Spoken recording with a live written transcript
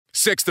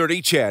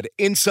630 CHED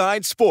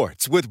Inside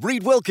Sports with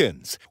Reed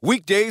Wilkins.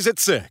 Weekdays at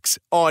 6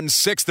 on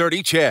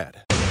 630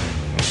 CHED.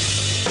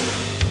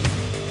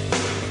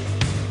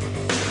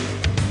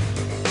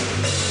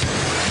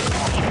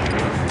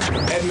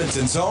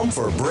 Edmonton's home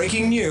for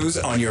breaking news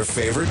on your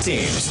favorite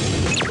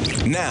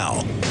teams.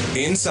 Now,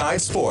 Inside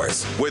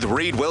Sports with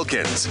Reed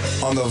Wilkins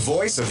on the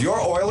voice of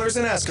your Oilers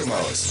and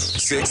Eskimos,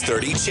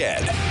 630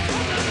 CHED.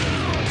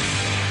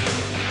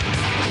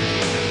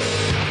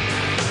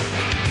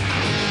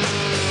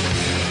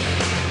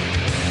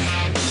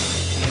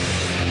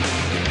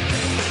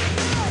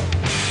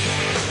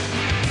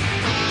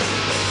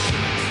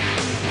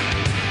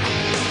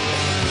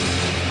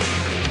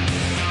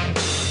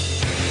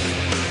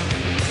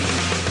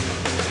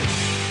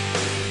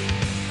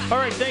 All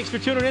right, thanks for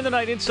tuning in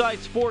tonight. Inside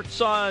Sports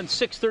on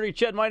 630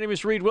 CHED. My name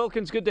is Reed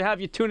Wilkins. Good to have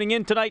you tuning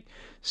in tonight.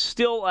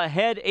 Still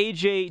ahead,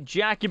 AJ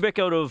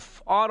Jakubik out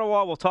of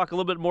Ottawa. We'll talk a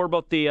little bit more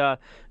about the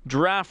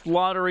draft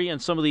lottery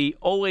and some of the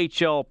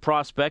OHL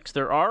prospects.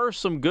 There are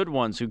some good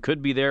ones who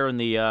could be there in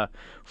the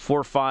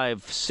 4,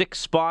 5, 6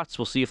 spots.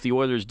 We'll see if the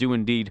Oilers do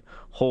indeed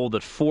hold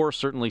at 4.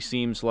 Certainly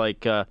seems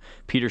like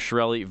Peter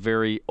Chiarelli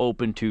very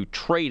open to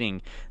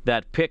trading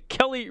that pick.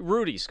 Kelly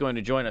Hrudey's going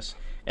to join us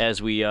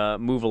as we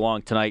move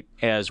along tonight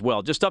as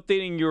well. Just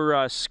updating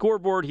your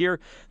scoreboard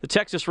here. The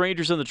Texas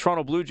Rangers and the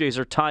Toronto Blue Jays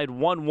are tied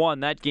 1-1.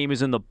 That game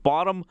is in the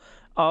bottom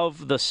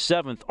of the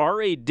 7th.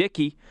 R.A.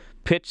 Dickey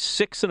pitched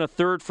 6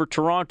 1/3 for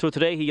Toronto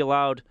today. He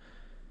allowed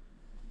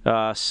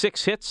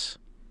 6 hits.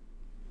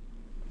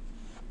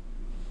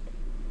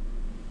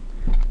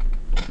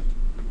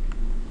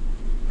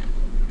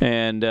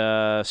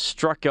 And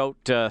struck out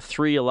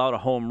 3, allowed a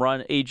home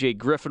run. A.J.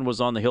 Griffin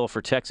was on the hill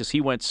for Texas. He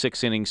went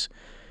 6 innings.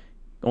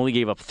 Only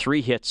gave up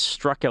 3 hits,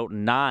 struck out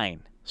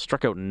 9.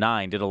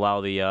 Did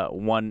allow the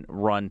 1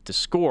 run to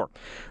score.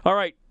 All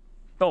right.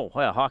 Oh,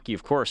 yeah, hockey,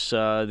 of course.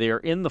 They are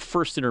in the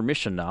first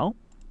intermission now.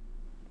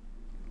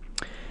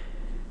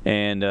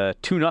 And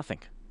 2-0.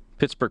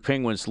 Pittsburgh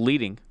Penguins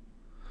leading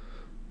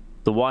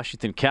the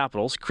Washington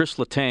Capitals. Chris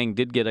Letang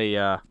did get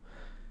a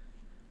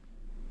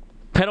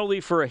penalty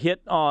for a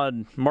hit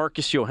on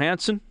Marcus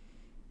Johansson.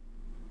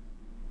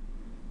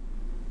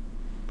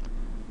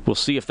 We'll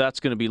see if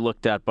that's going to be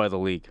looked at by the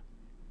league.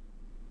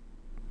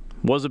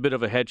 Was a bit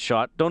of a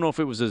headshot. Don't know if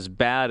it was as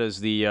bad as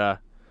the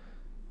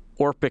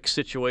Orpik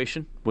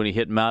situation when he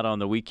hit Matt on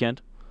the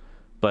weekend.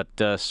 But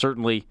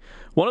certainly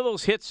one of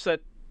those hits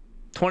that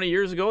 20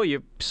 years ago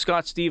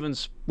Scott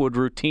Stevens would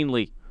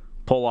routinely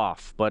pull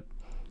off. But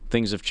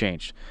things have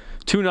changed.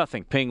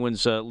 2-0.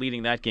 Penguins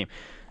leading that game.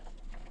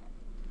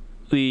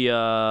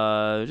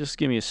 Just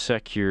give me a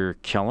sec here,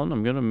 Kellen.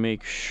 I'm going to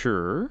make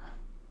sure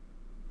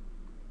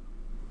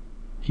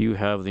you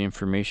have the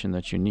information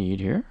that you need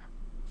here.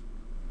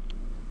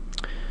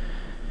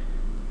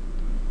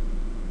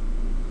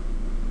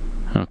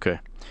 Okay.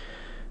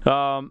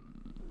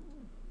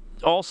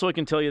 Also, I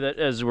can tell you that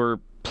as we're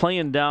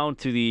playing down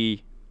to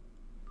the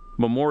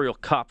Memorial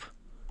Cup,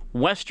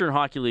 Western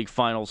Hockey League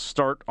finals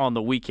start on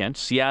the weekend.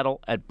 Seattle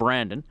at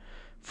Brandon,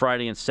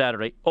 Friday and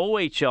Saturday.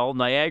 OHL,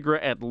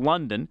 Niagara at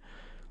London.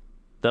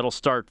 That'll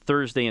start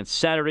Thursday and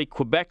Saturday.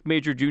 Quebec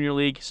Major Junior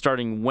League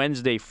starting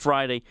Wednesday,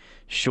 Friday.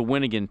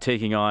 Shawinigan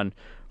taking on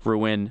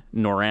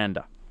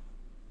Rouyn-Noranda.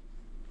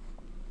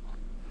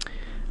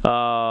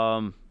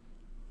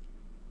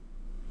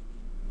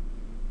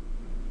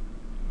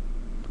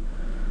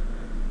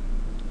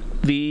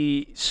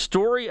 The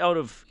story out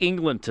of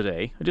England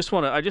today, I just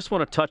want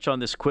to touch on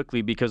this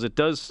quickly because it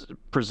does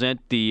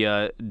present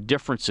the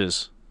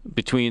differences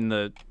between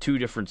the two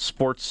different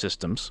sports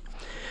systems.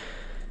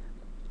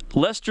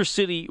 Leicester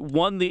City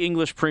won the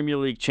English Premier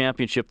League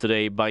Championship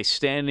today by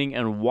standing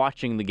and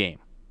watching the game.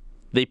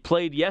 They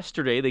played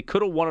yesterday. They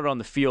could have won it on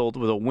the field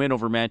with a win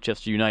over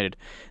Manchester United.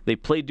 They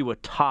played to a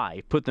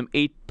tie, put them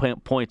 8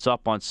 points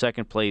up on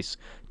second place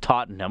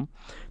Tottenham.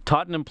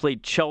 Tottenham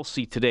played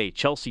Chelsea today.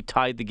 Chelsea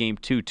tied the game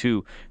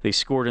 2-2. They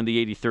scored in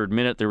the 83rd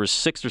minute. There was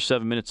 6 or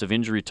 7 minutes of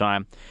injury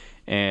time,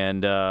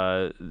 and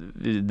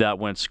that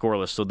went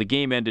scoreless. So the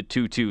game ended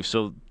 2-2.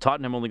 So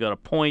Tottenham only got a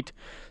point.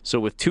 So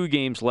with 2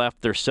 games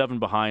left, they're 7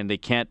 behind. They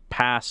can't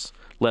pass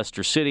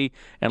Leicester City.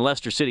 And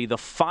Leicester City, the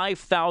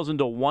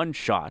 5,000-to-1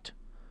 shot,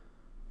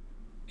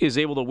 is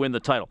able to win the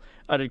title.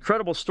 An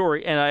incredible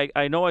story, and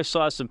I know I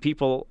saw some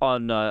people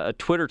on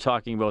Twitter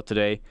talking about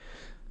today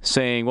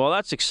saying, well,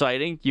 that's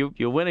exciting.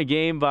 You win a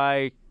game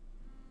by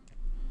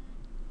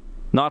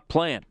not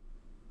playing.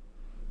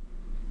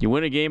 You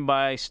win a game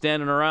by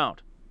standing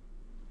around.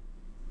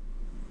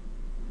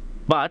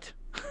 But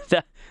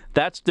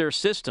that's their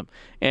system.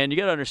 And you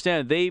got to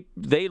understand,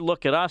 they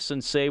look at us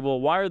and say,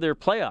 well, why are there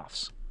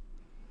playoffs?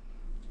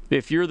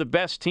 If you're the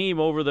best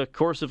team over the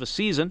course of a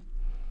season,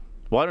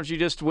 why don't you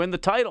just win the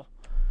title?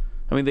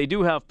 I mean, they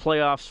do have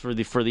playoffs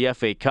for the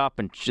FA Cup,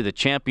 and the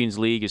Champions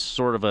League is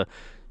sort of a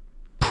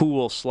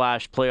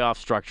pool/playoff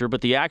structure,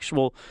 but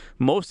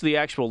most of the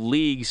actual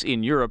leagues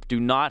in Europe do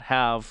not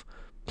have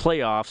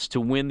playoffs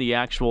to win the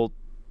actual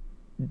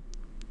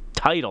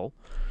title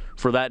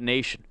for that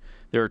nation.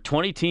 There are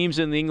 20 teams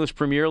in the English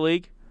Premier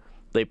League.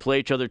 They play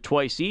each other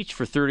twice each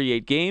for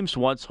 38 games,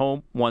 once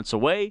home, once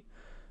away.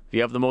 If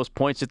you have the most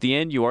points at the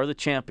end, you are the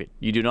champion.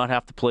 You do not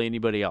have to play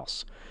anybody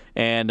else.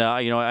 And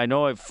I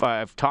know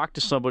I've talked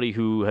to somebody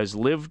who has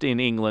lived in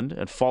England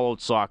and followed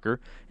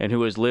soccer, and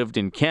who has lived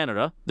in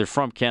Canada. They're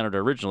from Canada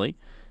originally,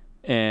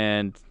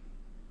 and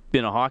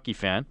been a hockey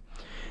fan.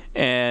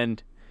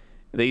 And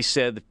they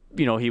said,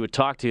 he would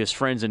talk to his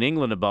friends in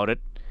England about it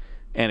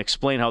and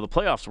explain how the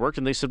playoffs worked.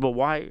 And they said, well,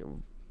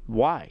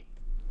 why?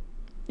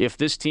 If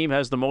this team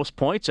has the most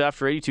points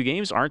after 82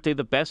 games, aren't they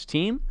the best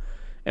team?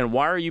 And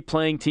why are you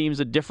playing teams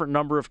a different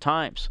number of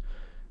times?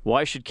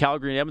 Why should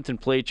Calgary and Edmonton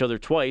play each other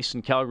twice,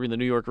 and Calgary and the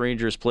New York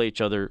Rangers play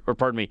each other,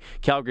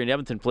 Calgary and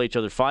Edmonton play each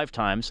other 5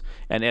 times,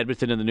 and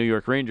Edmonton and the New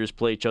York Rangers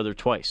play each other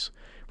twice?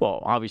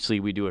 Well, obviously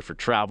we do it for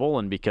travel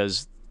and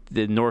because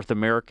the North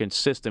American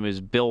system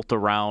is built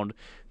around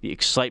the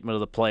excitement of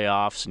the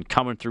playoffs and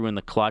coming through in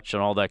the clutch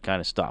and all that kind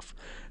of stuff.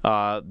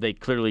 They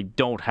clearly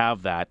don't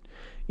have that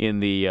in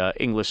the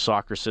English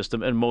soccer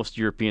system and most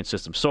European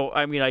systems. So,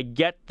 I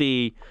get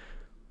the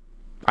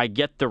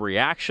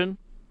reaction.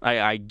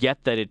 I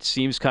get that it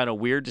seems kind of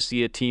weird to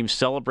see a team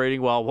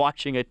celebrating while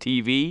watching a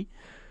TV.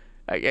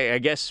 I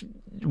guess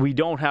we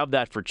don't have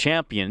that for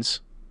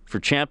championships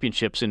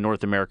in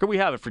North America. We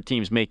have it for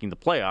teams making the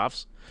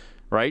playoffs,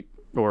 right?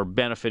 Or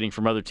benefiting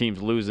from other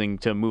teams losing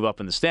to move up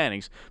in the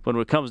standings. But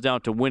when it comes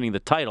down to winning the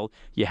title,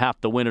 you have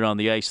to win it on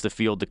the ice, the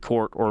field, the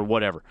court, or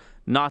whatever.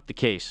 Not the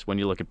case when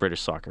you look at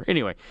British soccer.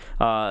 Anyway,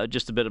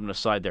 just a bit of an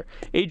aside there.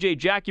 AJ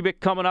Jakubic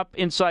coming up,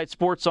 Inside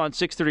Sports on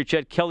 6:30.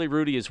 CHED, Kelly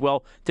Hrudey as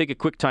well. Take a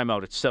quick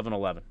timeout at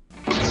 7:11.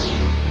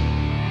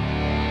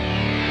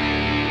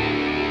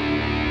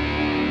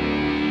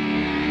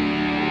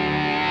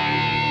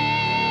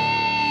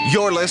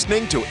 You're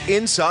listening to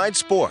Inside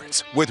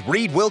Sports with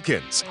Reed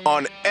Wilkins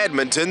on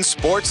Edmonton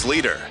Sports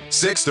Leader,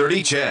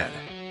 630 CHED.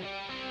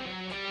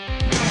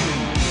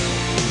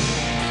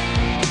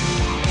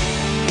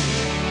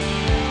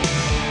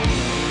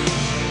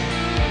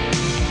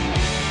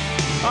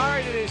 All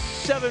right, it is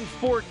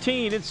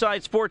 7:14.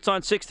 Inside Sports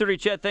on 630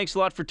 CHED. Thanks a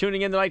lot for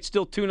tuning in tonight.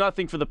 Still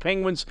 2-0 for the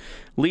Penguins,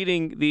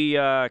 leading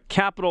the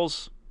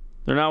Capitals.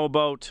 They're now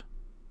about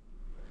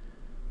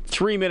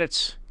 3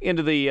 minutes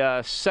into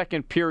the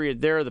second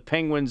period there. The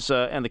Penguins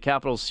and the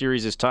Capitals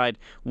series is tied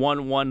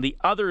 1-1. The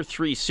other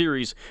 3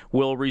 series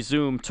will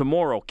resume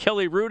tomorrow.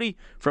 Kelly Hrudey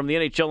from the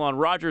NHL on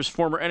Rogers,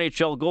 former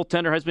NHL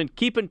goaltender, has been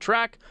keeping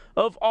track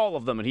of all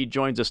of them, and he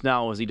joins us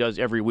now as he does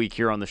every week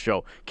here on the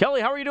show.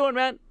 Kelly, how are you doing,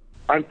 man?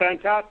 I'm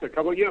fantastic.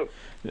 How about you?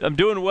 I'm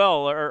doing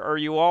well. Are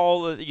you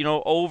all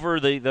over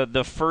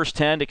the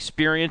first-hand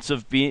experience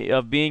of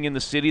being in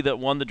the city that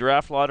won the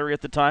draft lottery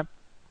at the time?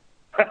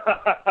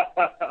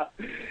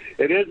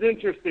 It is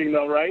interesting,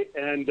 though, right?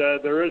 And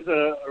there is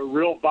a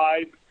real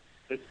vibe,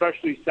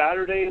 especially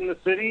Saturday in the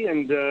city,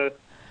 and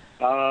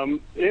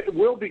it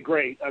will be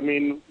great. I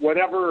mean,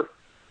 whatever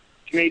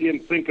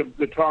Canadians think of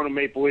the Toronto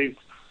Maple Leafs,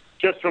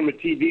 just from a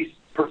TV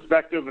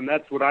perspective, and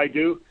that's what I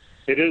do,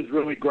 it is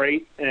really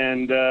great.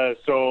 And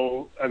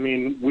so, I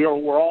mean, we're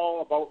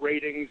all about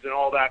ratings and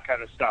all that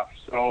kind of stuff.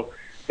 So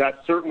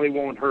that certainly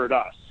won't hurt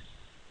us.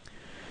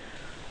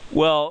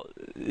 Well,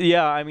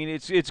 yeah, I mean,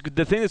 it's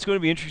the thing that's going to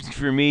be interesting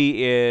for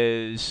me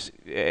is,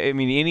 I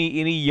mean,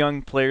 any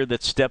young player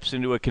that steps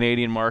into a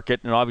Canadian market,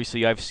 and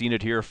obviously I've seen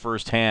it here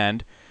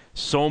firsthand,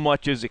 so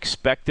much is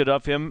expected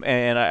of him,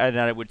 and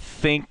I would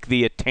think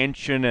the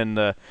attention and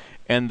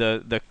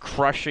the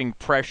crushing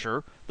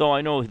pressure, though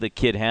I know the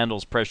kid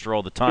handles pressure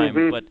all the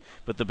time,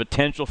 but the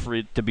potential for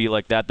it to be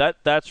like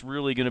that's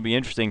really going to be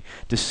interesting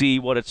to see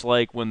what it's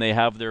like when they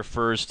have their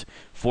first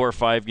 4 or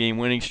 5 game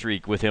winning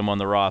streak with him on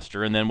the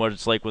roster, and then what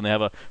it's like when they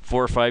have a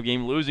 4 or 5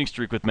 game losing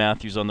streak with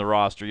Matthews on the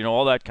roster,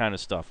 all that kind of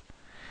stuff.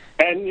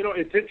 And,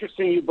 it's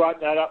interesting you brought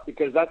that up,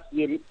 because that's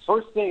the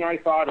first thing I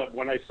thought of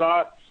when I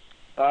saw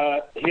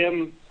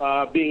him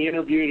being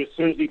interviewed. As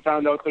soon as he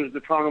found out there's the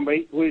Toronto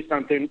Maple Leafs,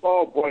 I'm thinking,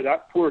 oh boy,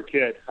 that poor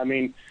kid. I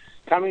mean,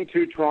 coming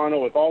to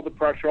Toronto with all the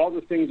pressure, all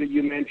the things that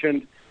you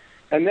mentioned.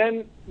 And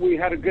then we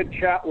had a good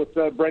chat with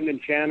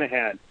Brendan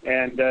Shanahan,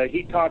 and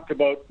he talked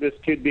about this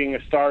kid being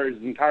a star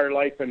his entire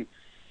life and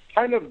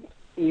kind of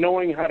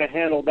knowing how to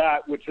handle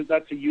that,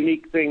 that's a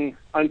unique thing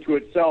unto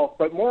itself.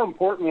 But more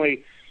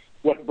importantly,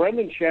 what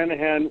Brendan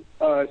Shanahan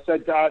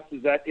said to us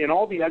is that in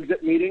all the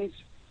exit meetings,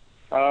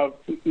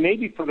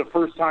 maybe for the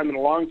first time in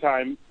a long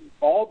time,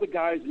 all the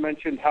guys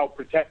mentioned how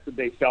protected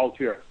they felt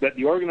here, that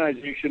the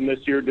organization this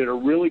year did a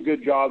really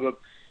good job of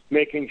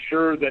making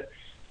sure that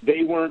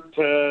they weren't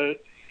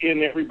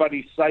in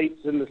everybody's sights,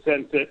 in the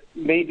sense that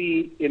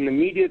maybe in the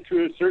media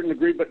to a certain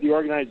degree, but the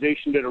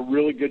organization did a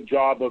really good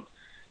job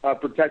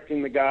of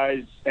protecting the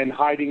guys and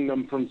hiding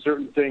them from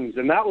certain things.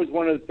 And that was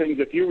one of the things,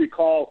 if you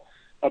recall,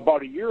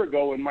 about a year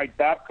ago when Mike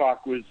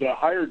Babcock was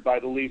hired by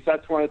the Leafs,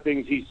 that's one of the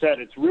things he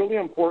said. It's really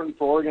important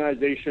for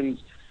organizations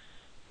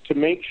to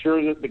make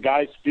sure that the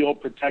guys feel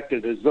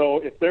protected, as though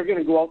if they're going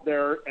to go out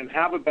there and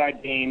have a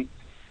bad game,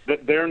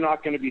 that they're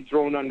not going to be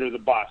thrown under the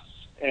bus.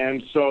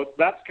 And so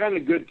that's kind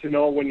of good to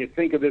know when you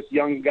think of this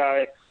young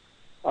guy,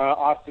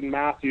 Austin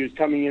Matthews,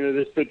 coming into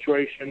this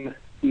situation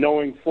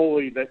knowing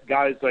fully that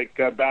guys like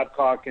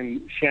Babcock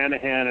and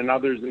Shanahan and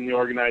others in the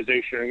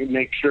organization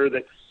make sure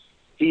that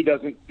he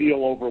doesn't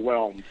feel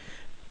overwhelmed.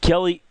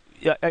 Kelly,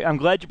 I'm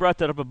glad you brought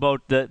that up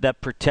about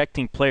that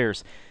protecting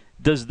players.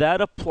 Does that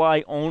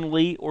apply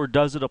only, or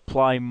does it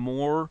apply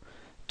more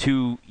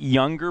to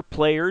younger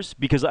players?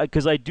 Because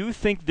I do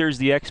think there's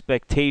the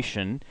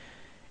expectation,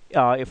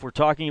 if we're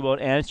talking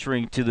about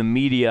answering to the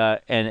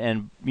media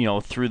and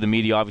through the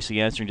media obviously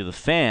answering to the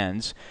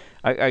fans,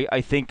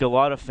 I think a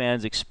lot of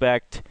fans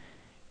expect,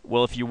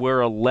 well, if you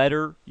wear a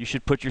letter, you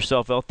should put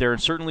yourself out there.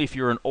 And certainly if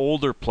you're an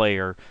older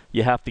player,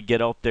 you have to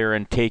get out there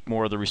and take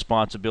more of the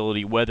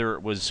responsibility, whether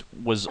it was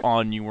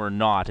on you or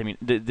not. I mean,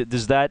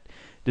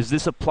 does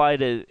this apply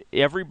to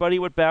everybody,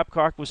 what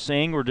Babcock was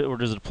saying, or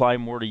does it apply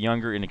more to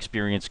younger,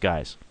 inexperienced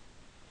guys?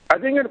 I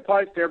think it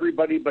applies to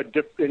everybody, but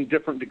in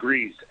different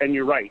degrees. And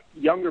you're right.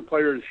 Younger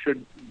players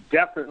should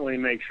definitely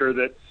make sure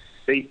that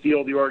they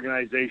feel the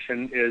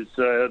organization is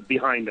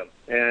behind them.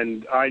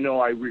 And I know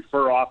I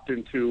refer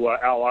often to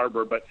Al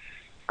Arbour, but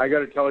I got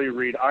to tell you,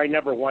 Reed, I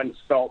never once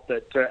felt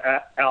that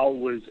Al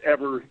was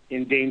ever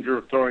in danger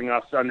of throwing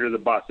us under the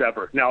bus,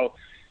 ever. Now,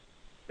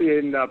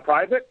 in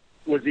private,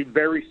 was he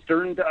very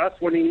stern to us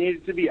when he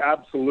needed to be?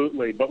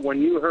 Absolutely. But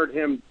when you heard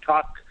him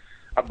talk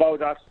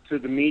about us to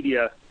the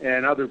media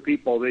and other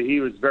people, that he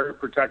was very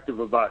protective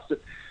of us.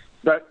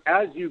 But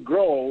as you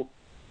grow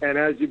and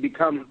as you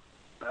become,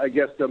 I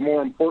guess, the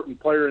more important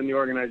player in the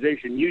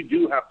organization, you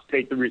do have to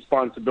take the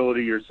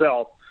responsibility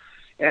yourself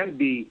and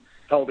be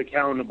held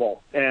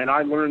accountable. And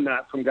I learned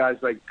that from guys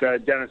like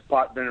Dennis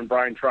Potvin and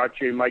Brian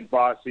Trottier, Mike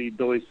Bossy,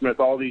 Billy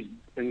Smith, all these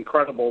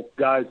incredible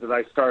guys that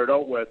I started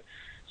out with.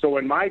 So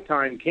when my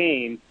time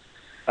came,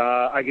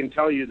 I can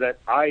tell you that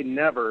I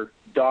never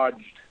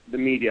dodged the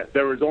media.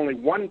 There was only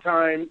one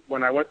time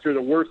when I went through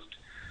the worst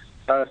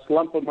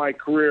slump of my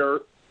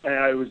career, and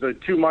it was a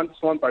 2-month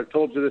slump. I've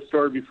told you this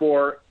story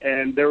before,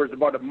 and there was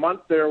about a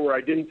month there where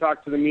I didn't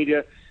talk to the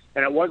media,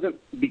 and it wasn't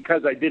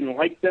because I didn't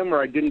like them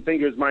or I didn't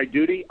think it was my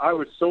duty. I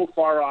was so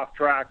far off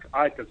track,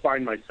 I could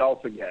find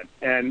myself again,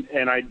 and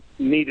I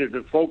needed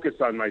to focus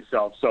on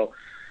myself. So,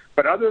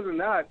 but other than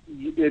that,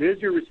 it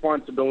is your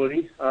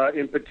responsibility.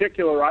 In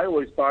particular, I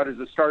always thought as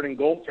a starting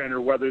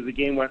goaltender, whether the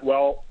game went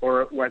well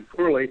or it went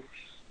poorly,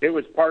 it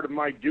was part of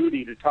my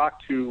duty to talk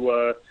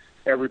to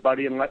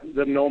everybody and let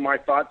them know my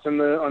thoughts on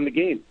the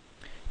game.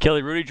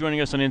 Kelly Hrudey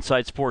joining us on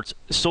Inside Sports.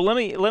 So let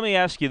me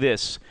ask you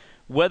this: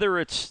 whether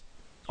it's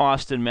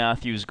Austin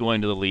Matthews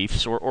going to the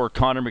Leafs or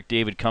Connor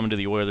McDavid coming to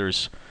the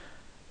Oilers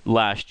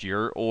last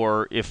year,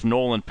 or if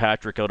Nolan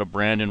Patrick out of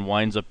Brandon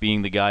winds up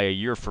being the guy a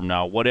year from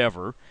now,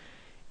 whatever,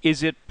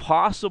 is it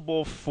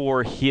possible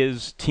for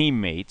his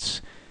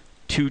teammates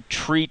to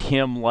treat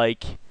him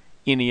like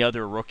any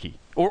other rookie?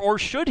 Or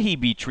should he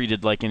be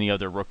treated like any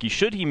other rookie?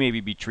 Should he maybe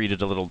be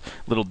treated a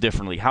little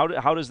differently? How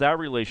does that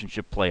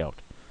relationship play out?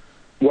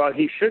 Well,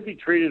 he should be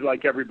treated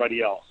like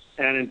everybody else.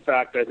 And, in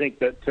fact, I think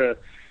that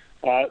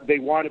they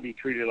want to be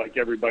treated like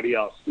everybody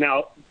else.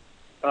 Now,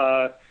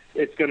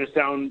 it's going to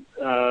sound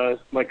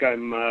like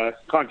I'm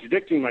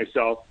contradicting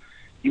myself.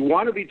 You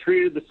want to be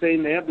treated the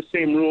same. They have the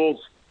same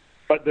rules,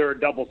 but there are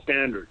double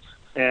standards.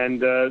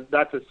 And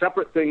that's a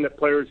separate thing that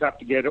players have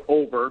to get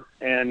over.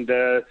 And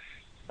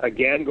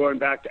again, going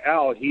back to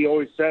Al, he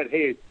always said,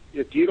 hey,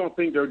 if you don't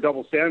think there are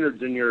double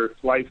standards in your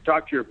life,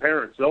 talk to your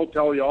parents. They'll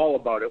tell you all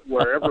about it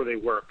wherever they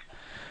work.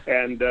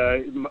 And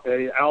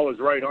Al is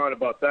right on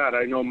about that.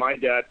 I know my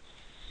dad,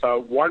 a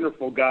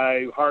wonderful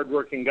guy,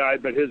 hardworking guy,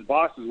 but his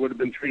bosses would have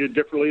been treated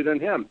differently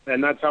than him.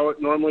 And that's how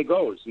it normally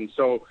goes. And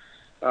so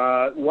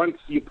once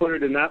you put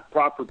it in that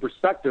proper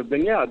perspective,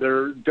 then, yeah, there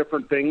are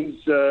different things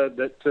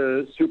that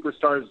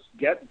superstars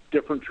get,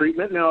 different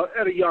treatment. Now,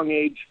 at a young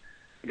age,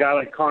 a guy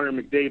like Connor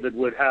McDavid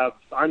would have,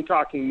 I'm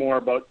talking more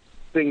about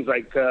things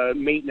like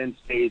maintenance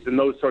days and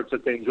those sorts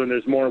of things when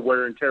there's more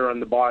wear and tear on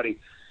the body.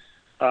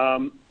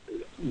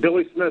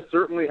 Billy Smith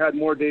certainly had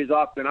more days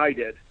off than I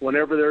did.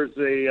 Whenever there's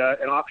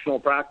an optional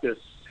practice,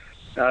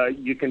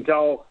 you can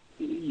tell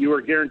you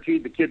were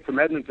guaranteed the kid from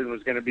Edmonton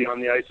was going to be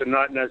on the ice and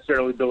not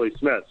necessarily Billy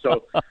Smith.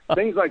 So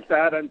things like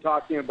that I'm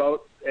talking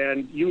about,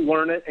 and you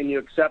learn it and you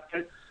accept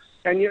it.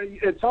 And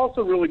it's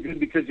also really good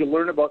because you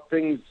learn about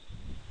things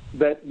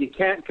that you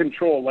can't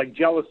control, like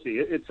jealousy.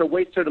 It's a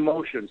wasted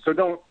emotion. So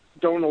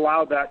don't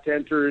allow that to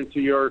enter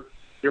into your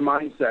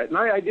mindset. And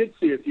I did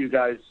see a few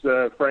guys,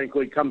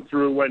 frankly, come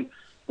through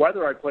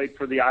whether I played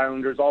for the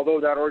Islanders, although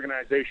that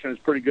organization is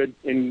pretty good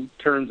in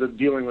terms of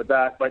dealing with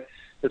that, but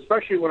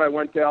especially when I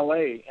went to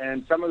L.A.,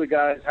 and some of the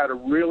guys had a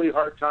really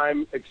hard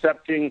time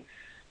accepting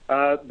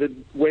the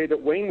way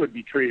that Wayne would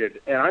be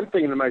treated. And I'm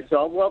thinking to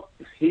myself, well,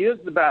 he is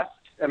the best,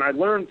 and I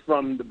learned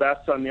from the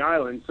best on the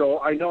island, so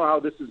I know how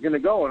this is going to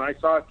go. And I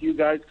saw a few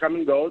guys come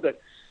and go that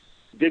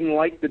didn't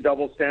like the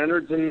double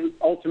standards, and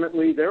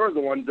ultimately they were the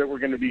ones that were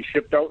going to be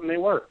shipped out, and they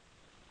were.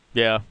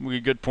 Yeah,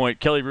 good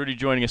point. Kelly Hrudey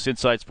joining us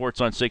Inside Sports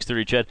on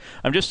 630 CHED.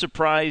 I'm just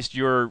surprised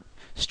your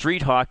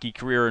street hockey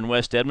career in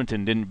West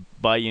Edmonton didn't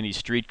buy you any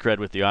street cred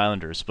with the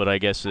Islanders, but I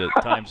guess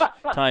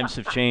times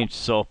have changed.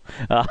 So,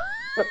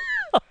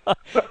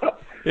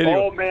 Anyway.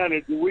 Oh, man,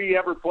 did we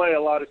ever play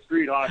a lot of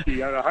street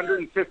hockey on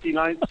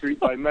 159th Street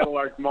by Metal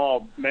Arts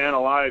Mall. Man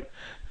alive.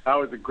 That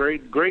was a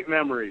great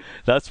memory.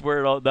 That's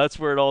where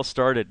it all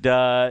started.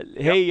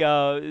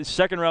 Hey,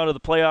 second round of the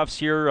playoffs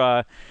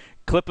here,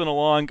 clipping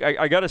along.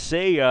 I got to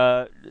say,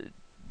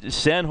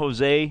 San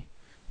Jose,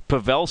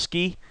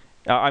 Pavelski.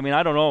 I mean,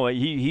 I don't know.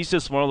 He's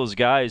just one of those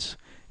guys.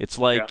 It's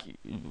like,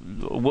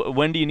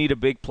 when do you need a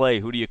big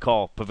play? Who do you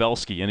call?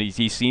 Pavelski, and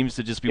he seems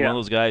to just be one of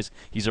those guys.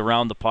 He's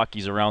around the puck.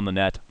 He's around the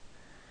net.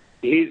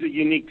 He's a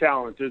unique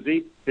talent, isn't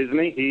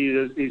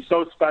he? He's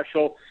so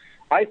special.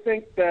 I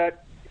think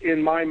that,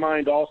 in my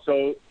mind,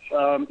 also,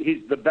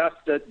 he's the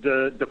best at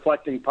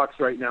deflecting pucks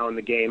right now in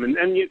the game.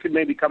 And you could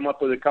maybe come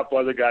up with a couple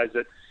other guys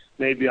that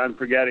maybe I'm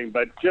forgetting,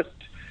 but just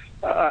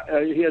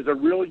he has a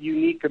real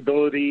unique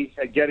ability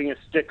at getting a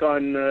stick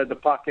on the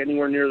puck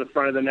anywhere near the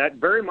front of the net,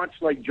 very much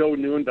like Joe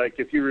Nieuwendyk.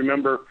 If you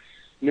remember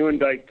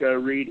Nieuwendyk,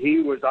 Reed, he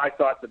was, I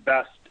thought, the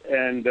best.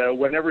 And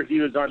whenever he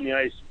was on the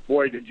ice,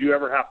 boy, did you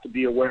ever have to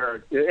be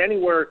aware.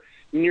 Anywhere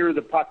near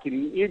the puck,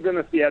 and even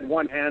if he had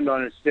one hand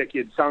on his stick,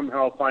 he'd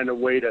somehow find a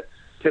way to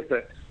tip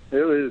it.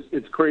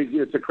 It's crazy.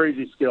 It's a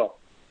crazy skill.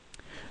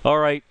 All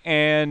right,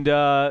 and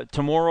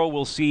tomorrow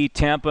we'll see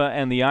Tampa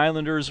and the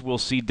Islanders. We'll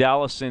see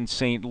Dallas and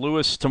St.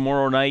 Louis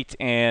tomorrow night.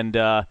 And,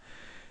 I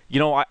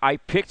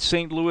picked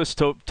St. Louis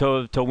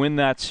to win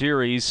that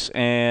series,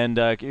 and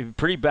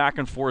pretty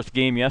back-and-forth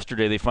game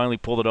yesterday. They finally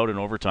pulled it out in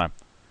overtime.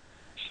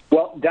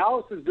 Well,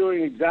 Dallas is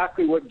doing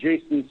exactly what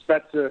Jason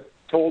Spezza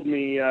told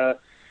me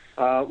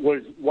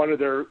was one of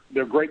their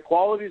great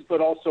qualities, but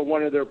also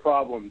one of their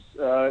problems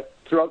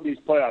throughout these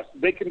playoffs.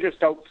 They can just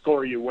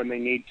outscore you when they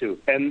need to,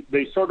 and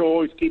they sort of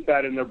always keep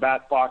that in their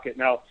back pocket.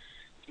 Now,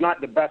 it's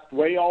not the best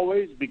way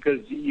always,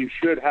 because you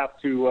should have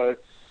to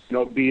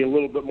be a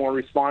little bit more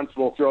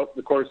responsible throughout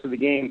the course of the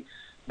game.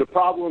 The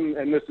problem,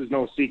 and this is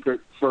no secret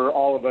for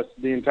all of us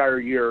the entire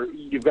year,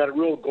 you've got a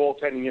real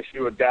goaltending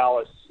issue with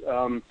Dallas.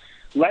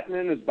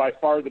 Lettinen is by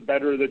far the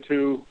better of the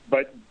two,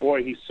 but,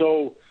 boy, he's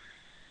so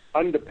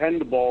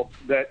undependable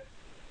that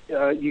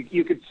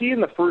you could see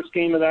in the first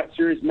game of that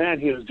series, man,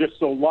 he was just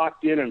so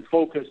locked in and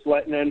focused,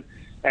 Lettinen,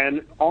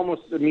 and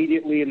almost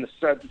immediately in the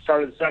start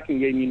of the second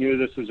game, you knew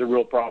this was a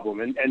real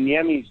problem. And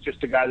Niemi's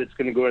just a guy that's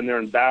going to go in there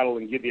and battle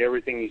and give you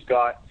everything he's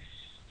got.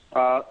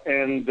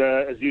 And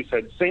as you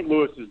said, St.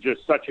 Louis is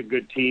just such a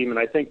good team, and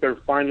I think they're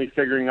finally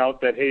figuring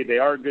out that, hey, they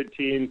are a good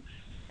team.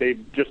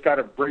 They've just got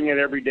to bring it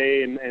every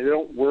day, and they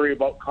don't worry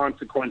about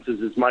consequences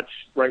as much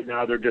right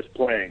now. They're just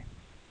playing.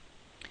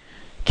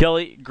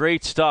 Kelly,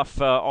 great stuff.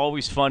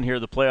 Always fun here.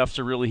 The playoffs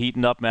are really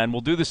heating up, man.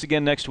 We'll do this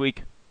again next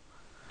week.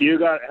 You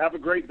got it. Have a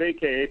great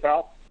vacay,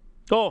 pal?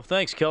 Oh,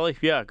 thanks, Kelly.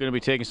 Yeah, going to be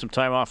taking some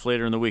time off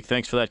later in the week.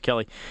 Thanks for that,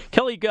 Kelly.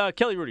 Kelly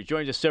Rudy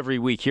joins us every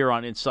week here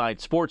on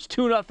Inside Sports.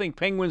 2-0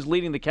 Penguins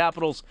leading the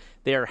Capitals.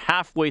 They are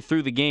halfway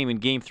through the game in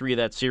Game 3 of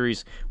that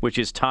series, which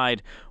is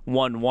tied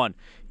 1-1.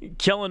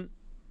 Kellen,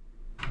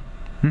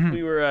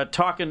 we were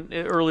talking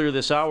earlier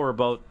this hour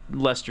about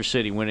Leicester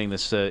City winning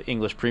this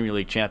English Premier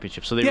League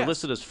championship. So they were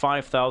listed as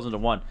 5,000 to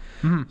 1.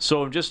 Mm-hmm.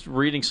 So I'm just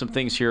reading some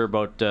things here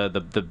about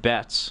the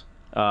bets.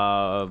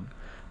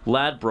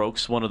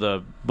 Ladbrokes, one of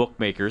the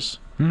bookmakers,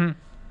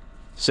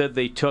 said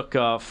they took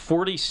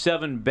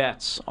 47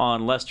 bets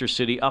on Leicester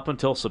City up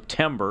until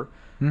September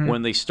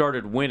when they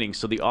started winning.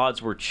 So the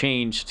odds were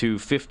changed to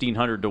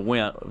 1,500 to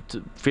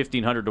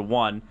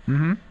 1.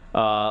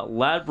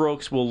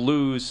 Ladbrokes will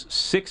lose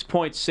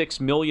 $6.6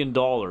 million,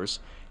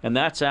 and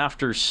that's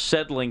after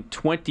settling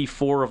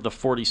 24 of the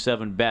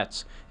 47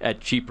 bets at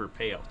cheaper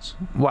payouts.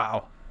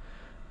 Wow.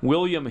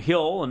 William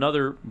Hill,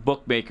 another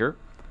bookmaker,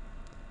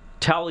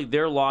 tallied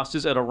their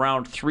losses at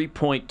around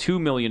 $3.2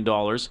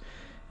 million.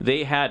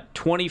 They had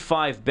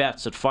 25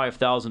 bets at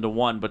 5,000 to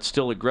 1, but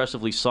still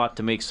aggressively sought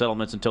to make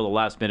settlements until the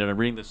last minute. I'm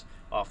reading this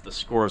off the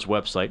Scores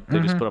website. They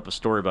just put up a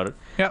story about it.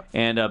 Yep.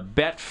 And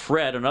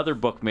Betfred, another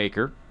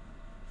bookmaker,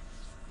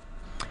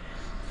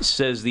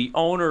 says the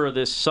owner of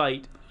this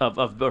site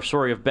of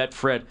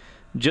Betfred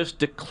just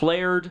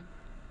declared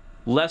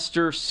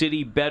Leicester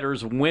City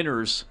bettors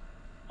winners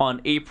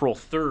on April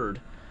 3rd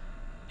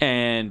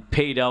and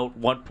paid out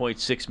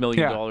 $1.6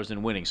 million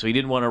in winnings. So he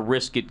didn't want to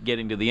risk it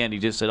getting to the end. He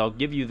just said, I'll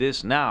give you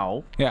this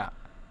now. Yeah.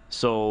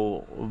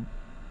 So,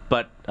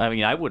 but, I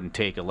mean, I wouldn't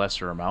take a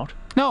lesser amount.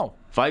 No.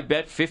 If I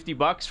bet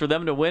 $50 for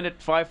them to win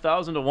at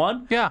 5,000 to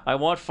 1, I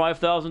want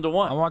 5,000 to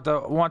 1. I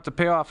want the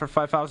payoff for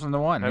 5,000 to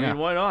 1. I mean,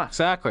 why not?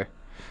 Exactly.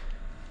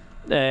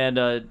 And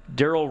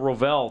Daryl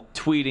Rovell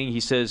tweeting,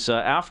 he says,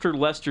 after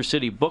Leicester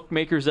City,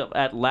 bookmakers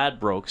at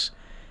Ladbrokes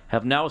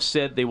have now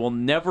said they will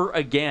never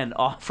again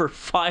offer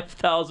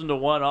 5,000 to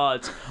 1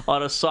 odds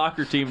on a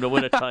soccer team to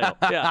win a title.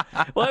 Yeah.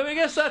 Well, I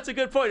guess that's a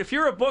good point. If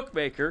you're a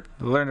bookmaker,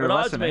 an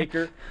odds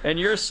maker, and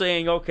you're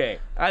saying, okay,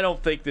 I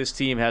don't think this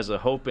team has a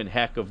hope in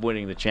heck of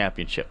winning the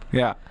championship.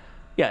 Yeah.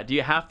 Yeah, do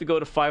you have to go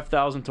to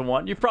 5,000 to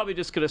 1? You probably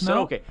just could have said,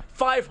 okay,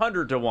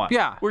 500 to 1.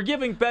 Yeah. We're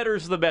giving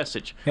bettors the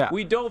message. Yeah.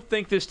 We don't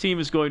think this team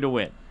is going to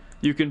win.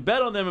 You can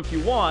bet on them if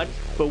you want,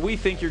 but we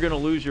think you're going to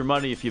lose your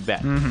money if you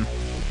bet.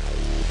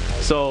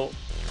 So,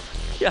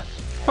 yeah,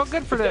 Well,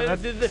 good for them.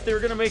 If they were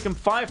going to make him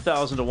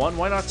 5,000 to 1,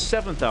 why not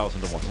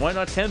 7,000 to 1? Why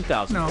not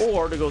 10,000? No.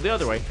 Or to go the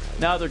other way,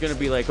 now they're going to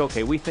be like,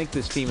 okay, we think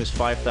this team is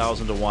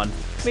 5,000 to 1.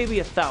 Maybe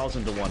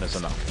 1,000 to 1 is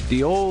enough.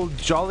 The old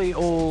Jolly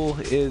Ol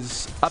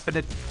is up in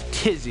a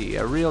tizzy,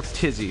 a real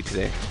tizzy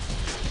today.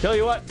 Tell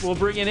you what, we'll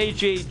bring in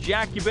AJ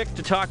Jakubik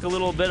to talk a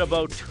little bit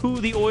about who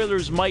the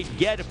Oilers might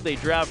get if they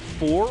draft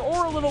 4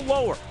 or a little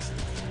lower.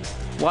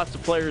 Lots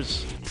of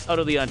players out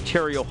of the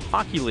Ontario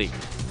Hockey League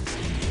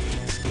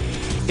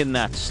in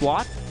that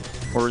slot,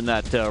 or in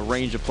that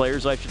range of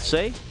players, I should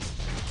say.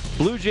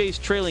 Blue Jays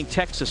trailing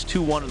Texas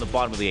 2-1 in the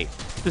bottom of the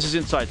 8th. This is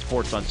Inside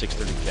Sports on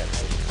 630 CHED.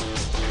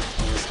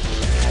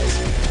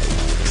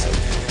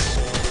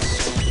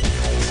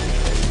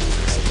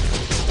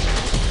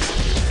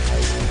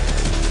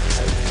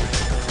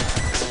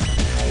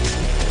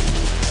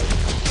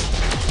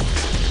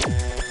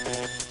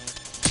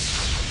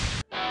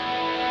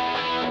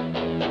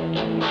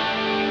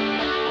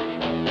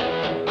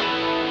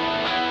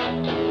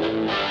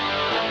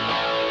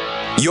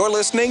 You're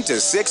listening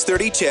to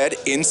 630 CHED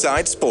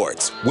Inside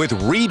Sports with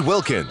Reed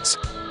Wilkins.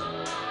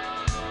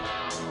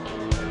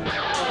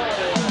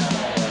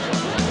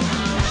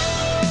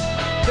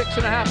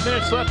 6.5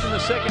 minutes left in the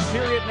second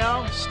period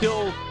now.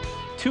 Still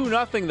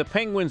 2-0. The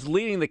Penguins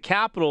leading the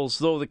Capitals,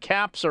 though the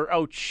Caps are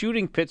out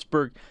shooting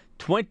Pittsburgh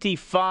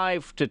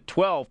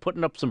 25-12,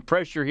 putting up some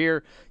pressure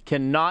here.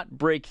 Cannot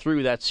break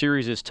through. That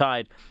series is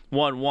tied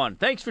 1-1.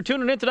 Thanks for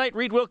tuning in tonight.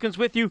 Reed Wilkins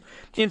with you.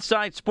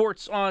 Inside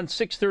Sports on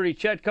 630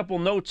 CHED. Couple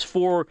notes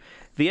for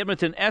the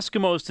Edmonton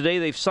Eskimos today.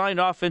 They've signed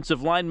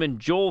offensive lineman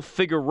Joel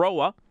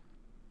Figueroa.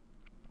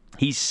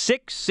 He's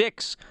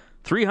 6'6",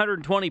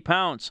 320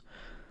 pounds.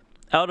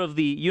 Out of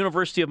the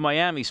University of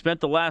Miami.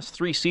 Spent the last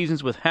 3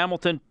 seasons with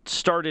Hamilton.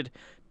 Started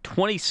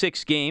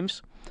 26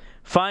 games.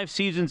 5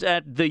 seasons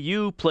at the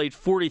U, played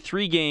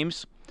 43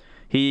 games.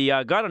 He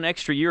got an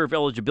extra year of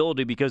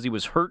eligibility because he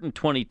was hurt in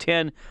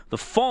 2010. The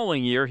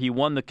following year, he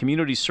won the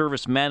Community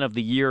Service Man of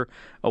the Year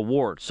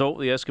award. So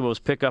the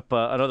Eskimos pick up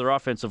another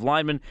offensive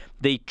lineman.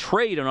 They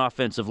trade an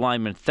offensive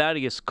lineman,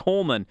 Thaddeus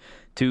Coleman,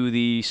 to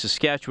the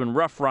Saskatchewan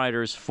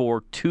Roughriders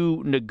for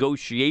 2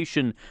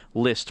 negotiation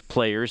list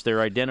players. Their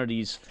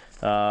identities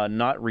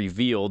not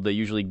revealed. They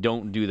usually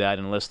don't do that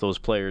unless those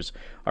players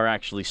are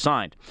actually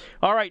signed.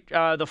 All right,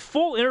 the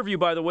full interview,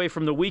 by the way,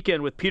 from the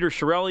weekend with Peter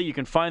Chiarelli, you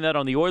can find that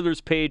on the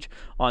Oilers page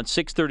on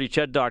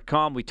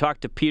 630ched.com. We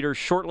talked to Peter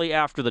shortly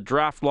after the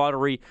draft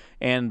lottery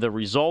and the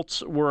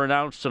results were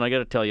announced, and I got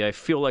to tell you, I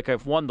feel like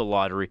I've won the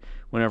lottery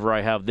whenever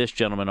I have this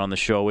gentleman on the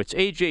show. It's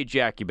AJ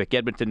Jakubik,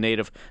 Edmonton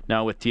native,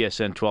 now with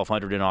TSN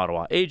 1200 in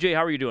Ottawa. AJ,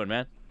 how are you doing,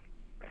 man?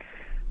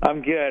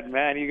 I'm good,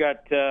 man. You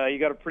got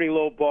a pretty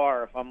low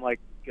bar if I'm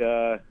like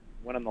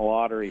winning the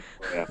lottery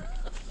for you.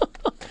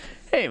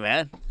 Hey,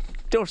 man,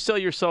 don't sell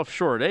yourself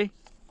short, eh?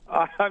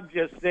 I'm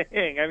just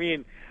saying. I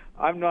mean,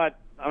 I'm not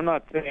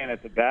saying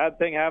it's a bad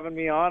thing having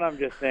me on. I'm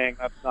just saying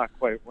that's not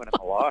quite winning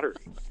the lottery.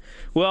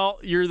 Well,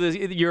 you're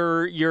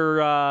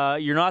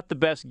not the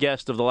best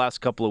guest of the last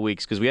couple of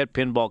weeks because we had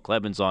Pinball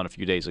Clemens on a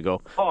few days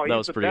ago. Oh, that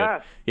was the pretty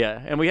best. good.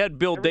 Yeah, and we had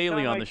Bill Every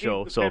Daly time on I the teach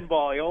show. the So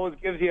Pinball, he always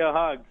gives you a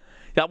hug.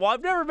 yeah, well,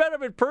 I've never met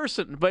him in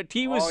person, but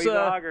he was. He's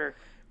a hugger.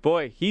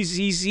 Boy,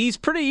 he's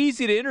pretty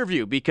easy to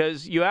interview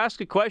because you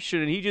ask a question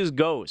and he just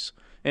goes.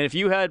 And if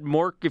you had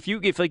more, if you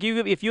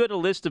had a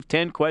list of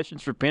 10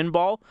 questions for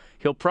Pinball,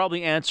 he'll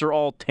probably answer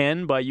all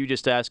 10 by you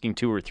just asking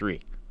 2 or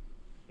 3.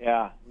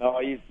 Yeah, no,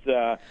 he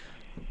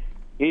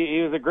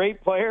was a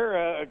great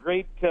player, a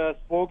great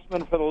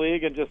spokesman for the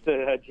league, and just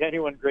a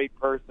genuine great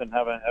person.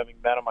 Having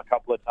met him a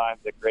couple of times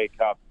at Grey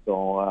Cup,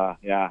 so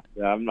yeah,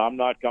 I'm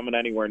not coming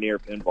anywhere near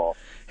Pinball.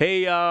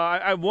 Hey,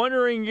 I'm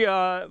wondering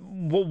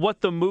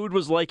what the mood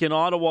was like in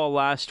Ottawa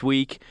last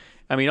week.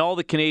 I mean, all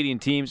the Canadian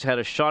teams had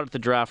a shot at the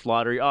draft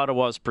lottery.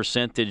 Ottawa's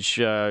percentage,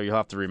 you'll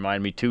have to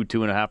remind me,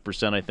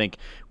 2.5%, I think.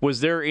 Was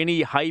there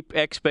any hype,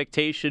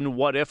 expectation,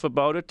 what if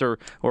about it, or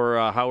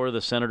how are the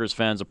Senators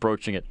fans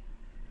approaching it?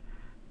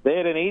 They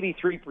had an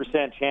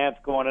 83% chance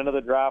going into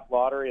the draft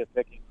lottery of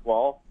picking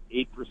 12,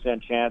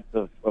 8% chance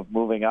of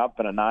moving up,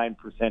 and a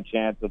 9%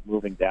 chance of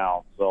moving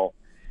down. So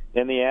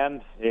in the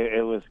end,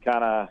 it was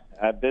kind of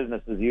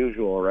business as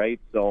usual,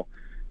 right? So,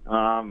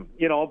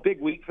 a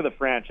big week for the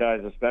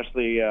franchise,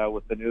 especially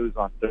with the news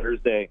on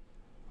Thursday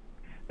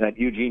that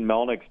Eugene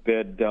Melnick's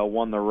bid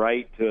won the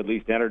right to at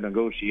least enter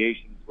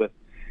negotiations with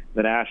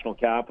the National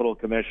Capital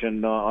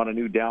Commission on a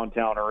new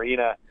downtown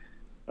arena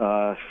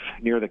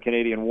near the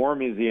Canadian War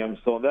Museum.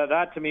 So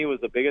that to me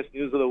was the biggest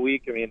news of the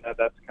week. I mean,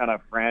 that's kind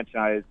of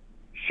franchise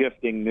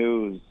shifting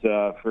news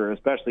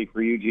especially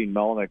for Eugene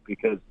Melnick,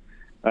 because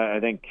I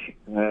think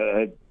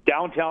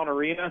downtown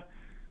arena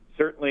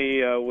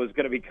certainly was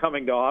going to be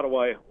coming to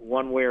Ottawa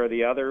one way or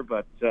the other.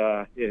 But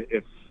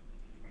if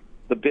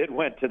the bid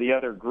went to the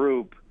other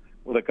group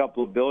with a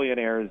couple of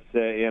billionaires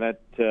in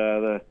it,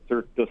 the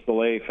Cirque du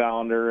Soleil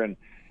founder and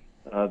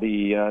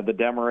the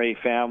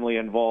Desmarais family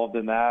involved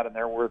in that, and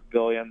they're worth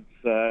billions.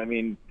 I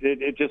mean,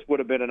 it just would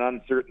have been an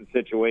uncertain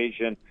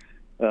situation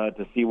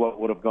to see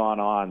what would have gone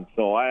on.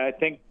 So I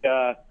think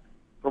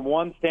from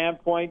one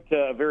standpoint,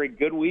 a very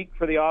good week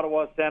for the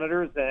Ottawa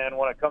Senators, and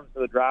when it comes to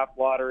the draft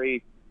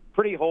lottery,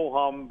 pretty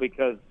ho-hum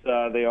because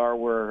they are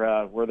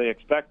where they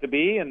expect to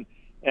be. And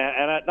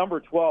at number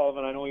 12,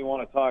 and I know you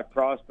want to talk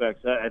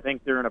prospects, I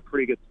think they're in a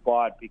pretty good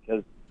spot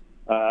because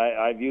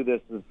I view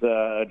this as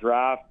a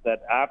draft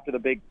that after the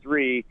big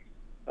three,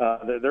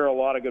 there are a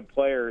lot of good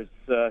players,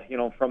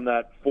 from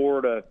that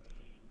 4 to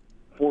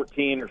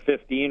 14 or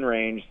 15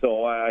 range.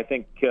 So I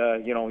think,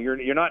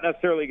 you're not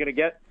necessarily going to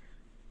get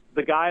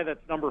the guy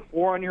that's number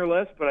 4 on your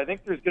list, but I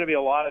think there's going to be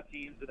a lot of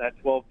teams in that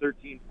 12,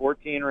 13,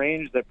 14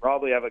 range that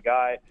probably have a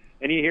guy,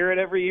 and you hear it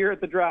every year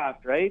at the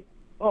draft, right?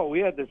 Oh,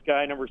 we had this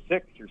guy number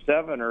 6 or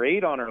 7 or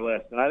 8 on our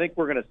list, and I think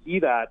we're going to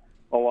see that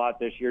a lot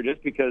this year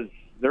just because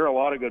there are a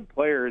lot of good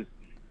players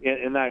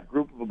in that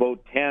group of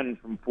about 10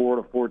 from 4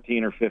 to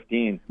 14 or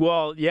 15.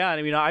 Well, yeah,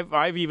 I mean,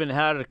 I've even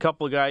had a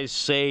couple of guys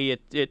say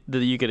that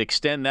you could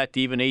extend that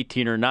to even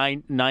 18 or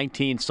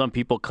 19. Some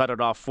people cut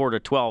it off 4 to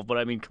 12, but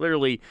I mean,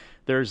 clearly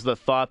there's the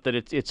thought that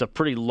it's a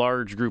pretty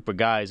large group of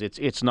guys.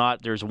 It's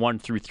not there's 1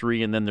 through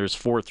 3 and then there's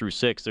 4 through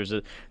 6. There's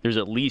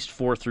at least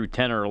 4 through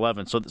 10 or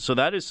 11. So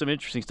that is some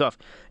interesting stuff.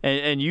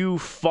 And you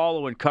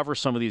follow and cover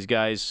some of these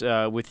guys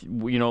with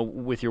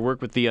your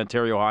work with the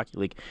Ontario Hockey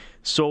League.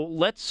 So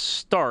let's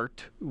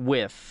start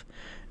with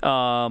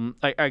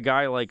a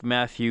guy like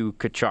Matthew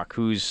Tkachuk,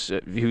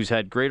 who's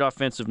had great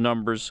offensive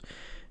numbers.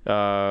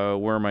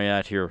 Where am I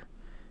at here?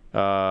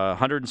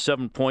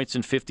 107 points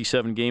in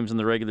 57 games in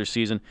the regular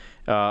season,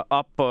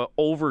 up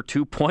over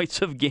 2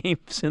 points of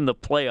games in the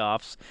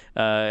playoffs,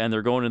 and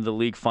they're going into the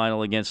league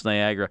final against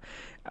Niagara.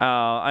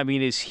 I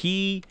mean, is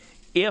he,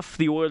 if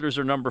the Oilers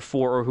are number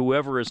 4 or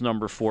whoever is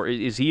number 4,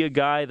 is he a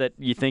guy that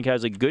you think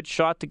has a good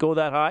shot to go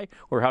that high,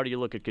 or how do you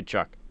look at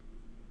Tkachuk?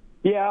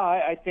 Yeah,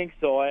 I think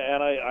so,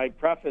 and I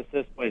preface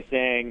this by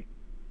saying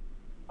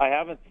I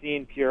haven't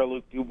seen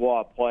Pierre-Luc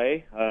Dubois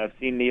play. I've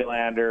seen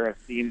Nylander,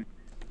 I've seen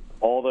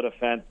all the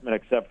defensemen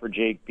except for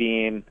Jake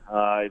Bean.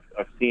 I've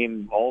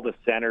seen all the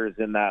centers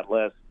in that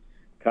list,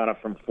 kind of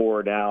from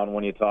 4 down.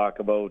 When you talk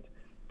about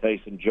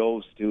Tyson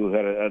Jost, who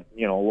had a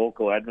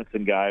local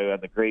Edmonton guy who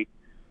had the great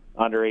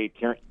under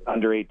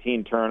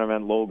 18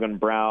 tournament, Logan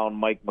Brown,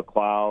 Mike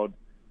McLeod,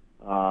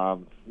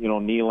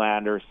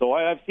 Nylander. So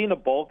I've seen the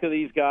bulk of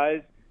these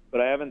guys, but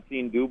I haven't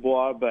seen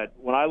Dubois. But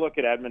when I look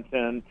at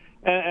Edmonton,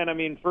 and I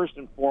mean, first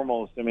and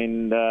foremost, I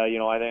mean,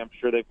 I'm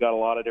sure they've got a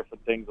lot of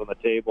different things on the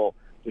table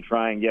to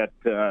try and get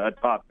a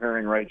top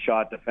pairing right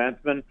shot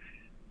defenseman.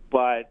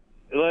 But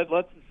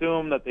let's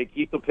assume that they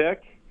keep the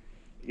pick.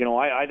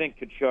 I think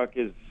Tkachuk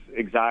is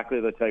exactly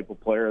the type of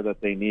player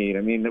that they need.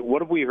 I mean,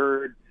 what have we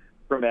heard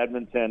from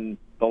Edmonton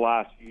the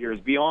last few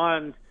years?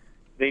 Beyond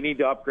they need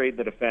to upgrade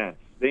the defense.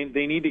 They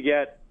need to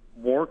get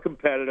more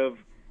competitive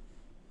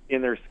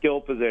in their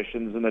skill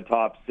positions in the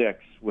top 6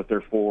 with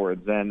their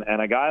forwards. And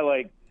a guy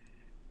like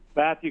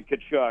Matthew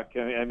Tkachuk,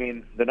 I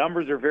mean, the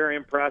numbers are very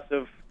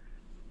impressive.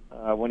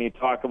 When you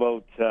talk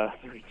about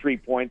 33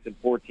 points in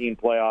 14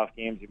 playoff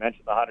games, you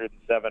mentioned the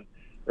 107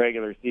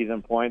 regular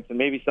season points, and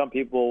maybe some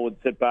people would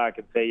sit back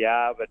and say,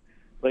 yeah, but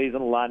plays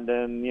in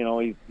London,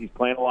 he's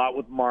playing a lot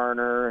with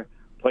Marner,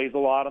 plays a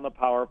lot on the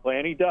power play,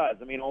 and he does.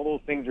 I mean, all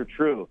those things are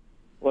true.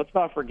 Let's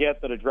not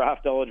forget that a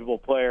draft-eligible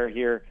player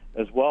here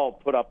as well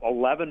put up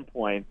 11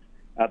 points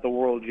at the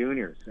World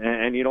Juniors,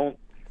 and you don't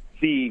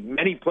see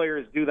many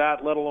players do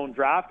that, let alone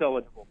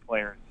draft-eligible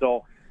players.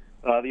 So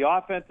the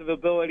offensive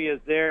ability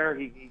is there.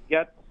 He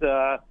gets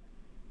a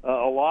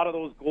lot of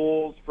those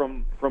goals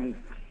from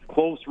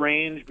close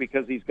range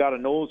because he's got a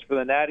nose for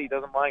the net. He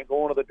doesn't mind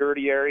going to the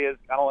dirty areas,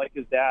 kind of like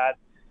his dad,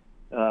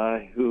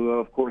 who,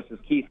 of course, is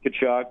Keith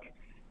Tkachuk.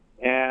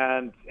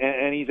 And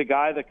he's a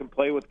guy that can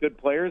play with good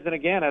players and,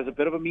 again, has a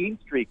bit of a mean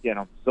streak in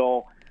him.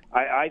 So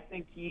I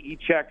think he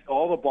checks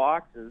all the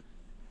boxes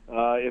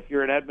if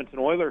you're an Edmonton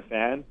Oilers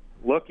fan,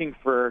 looking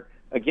for,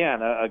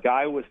 again, a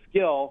guy with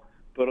skill,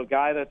 but a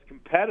guy that's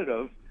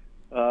competitive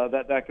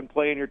that can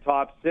play in your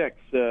top 6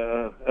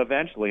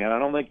 eventually. And I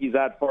don't think he's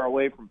that far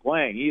away from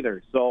playing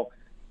either. So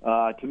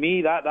to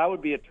me, that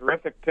would be a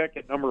terrific pick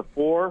at number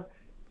 4.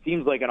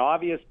 Seems like an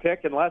obvious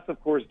pick, unless, of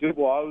course,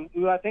 Dubois,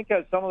 who I think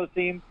has some of the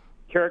same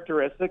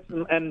characteristics.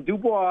 And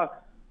Dubois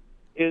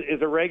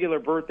is a regular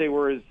birthday,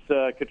 whereas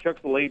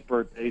Tkachuk's a late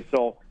birthday.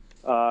 So,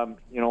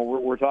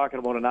 we're talking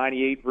about a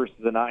 98 versus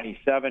a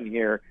 97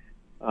 here.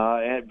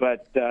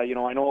 But I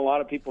know a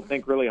lot of people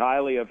think really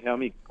highly of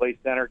him. He can play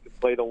center, can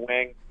play the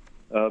wing,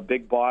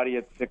 big body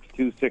at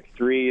 6'2",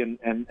 6'3",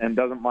 and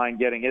doesn't mind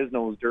getting his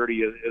nose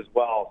dirty as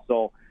well.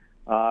 So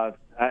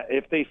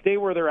if they stay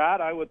where they're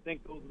at, I would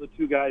think those are the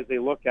 2 guys they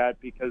look at,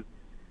 because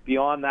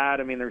beyond that,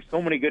 I mean, there's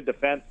so many good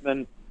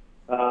defensemen,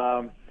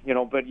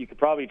 but you could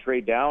probably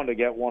trade down to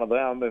get one of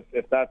them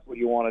if that's what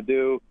you want to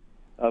do.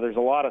 There's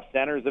a lot of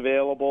centers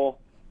available.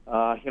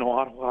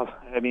 Ottawa,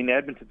 I mean,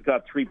 Edmonton's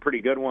got 3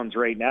 pretty good ones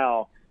right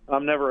now.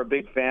 I'm never a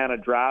big fan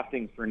of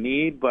drafting for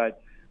need,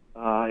 but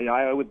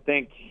I would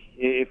think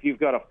if you've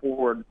got a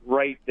forward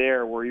right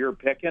there where you're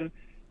picking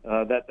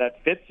that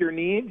fits your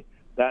need,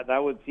 that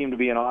would seem to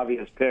be an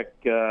obvious pick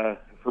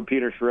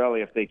Peter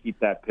Chiarelli if they keep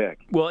that pick.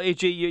 Well,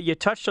 AJ, you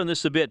touched on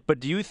this a bit, but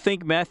do you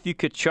think Matthew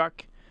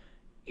Tkachuk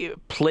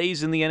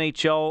plays in the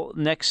NHL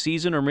next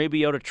season, or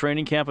maybe out of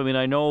training camp? I mean,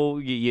 I know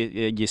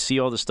you see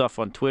all the stuff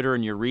on Twitter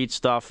and you read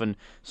stuff, and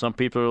some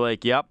people are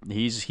like, "Yep,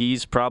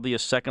 he's probably a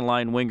second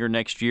line winger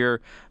next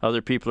year."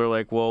 Other people are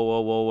like,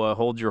 "Whoa,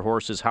 hold your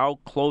horses." How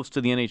close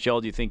to the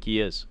NHL do you think he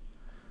is?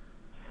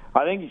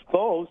 I think he's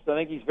close. I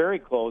think he's very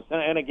close.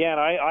 And again,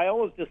 I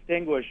always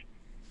distinguish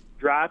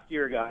draft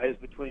year guys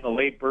between the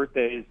late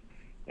birthdays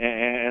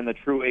and the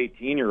true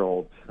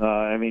 18-year-olds.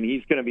 I mean,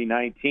 he's going to be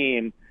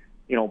 19.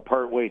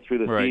 Partway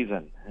through the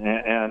season,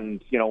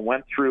 and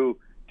went through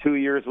 2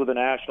 years with a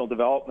national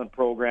development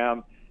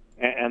program,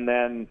 and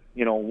then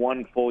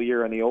 1 full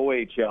year in the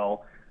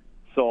OHL.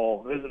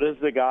 So this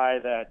is a guy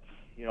that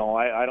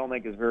I don't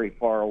think is very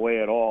far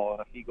away at all.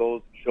 And if he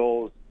goes and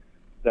shows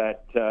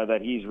that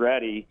he's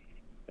ready,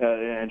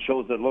 and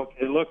shows that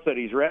it looks that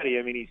he's ready.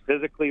 I mean, he's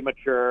physically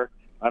mature.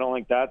 I don't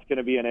think that's going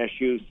to be an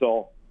issue.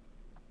 So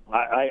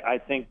I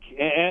think,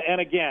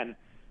 and again.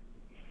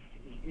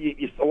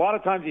 A lot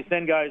of times you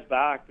send guys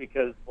back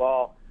because,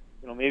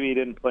 maybe he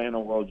didn't play in the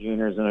World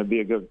Juniors and it'd be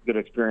a good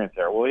experience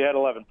there. Well, he had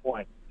 11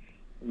 points.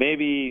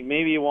 Maybe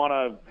you want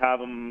to have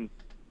him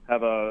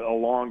have a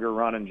longer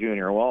run in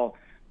junior. Well,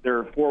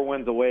 they're 4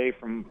 wins away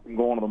from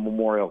going to the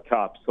Memorial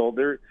Cup. So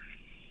there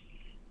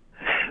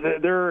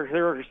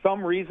are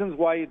some reasons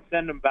why you'd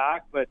send him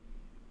back, but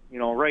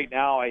right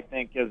now I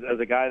think as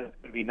a guy that's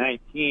going to be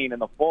 19 in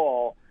the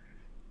fall,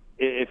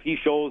 if he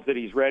shows that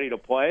he's ready to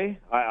play,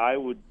 I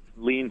would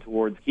lean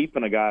towards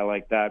keeping a guy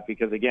like that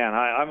because, again,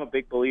 I'm a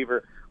big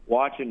believer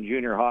watching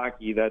junior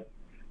hockey that,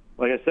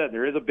 like I said,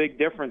 there is a big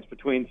difference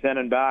between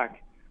sending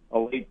back a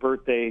late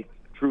birthday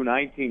true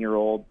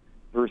 19-year-old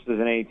versus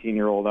an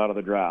 18-year-old out of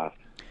the draft.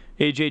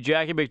 AJ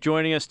Jakubik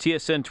joining us,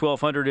 TSN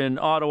 1200 in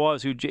Ottawa,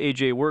 is who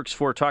AJ works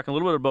for, talking a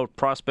little bit about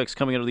prospects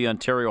coming out of the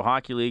Ontario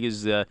Hockey League.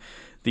 Is the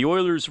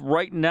Oilers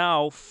right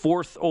now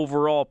 4th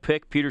overall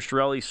pick. Peter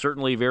Chiarelli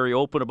certainly very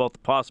open about the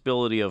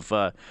possibility of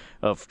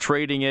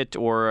trading it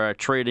or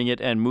trading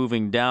it and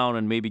moving down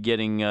and maybe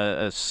getting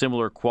a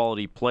similar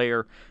quality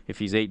player if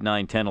he's 8,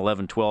 9, 10,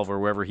 11, 12 or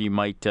wherever he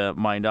might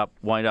wind up.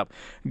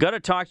 Got to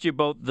talk to you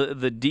about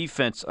the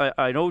defense.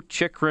 I know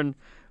Chychrun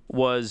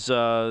was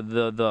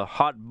the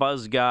hot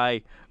buzz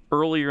guy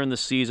earlier in the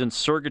season.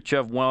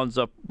 Sergachev winds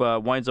up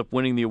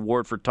winning the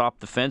award for top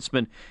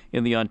defenseman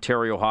in the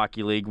Ontario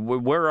Hockey League.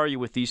 Where are you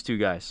with these two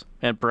guys?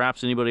 And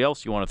perhaps anybody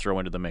else you want to throw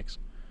into the mix?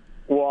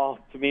 Well,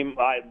 to me,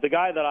 the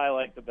guy that I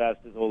like the best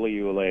is Olli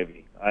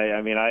Juolevi.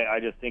 I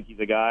just think he's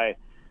a guy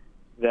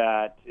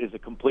that is a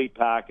complete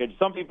package.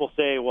 Some people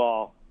say,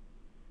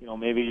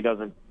 maybe he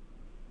doesn't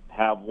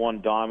have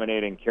one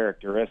dominating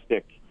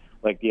characteristic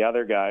like the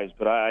other guys,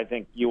 but I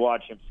think you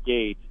watch him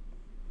skate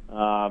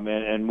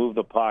and move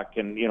the puck,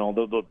 and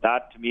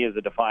that to me is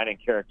a defining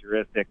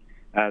characteristic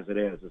as it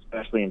is,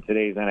 especially in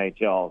today's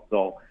NHL.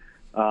 So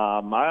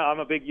I'm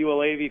a big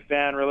Juolevi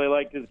fan. Really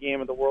liked his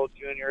game at the World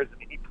Juniors,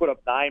 and he put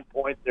up 9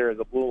 points there as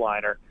a blue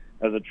liner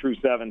as a true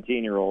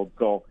 17-year-old.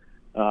 So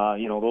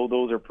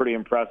those are pretty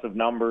impressive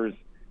numbers.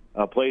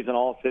 Plays in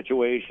all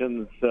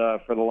situations for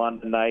the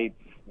London Knights,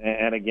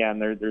 and again,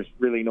 there's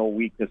really no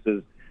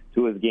weaknesses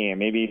to his game.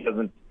 Maybe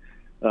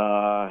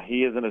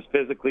he isn't as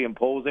physically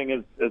imposing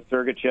as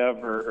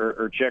Sergachev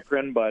or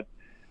Chychrun, but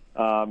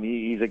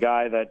he's a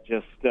guy that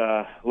just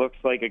looks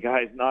like a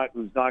guy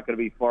who's not going to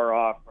be far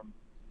off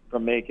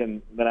from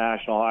making the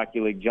National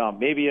Hockey League jump.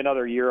 Maybe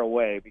another year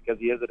away because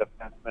he is a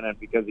defenseman and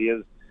because he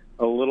is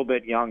a little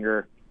bit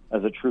younger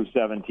as a true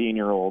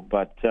 17-year-old.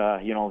 But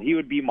he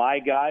would be my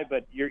guy.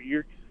 But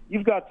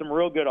you've got some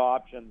real good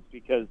options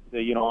because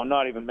I'm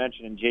not even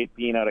mentioning Jake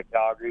Bean out of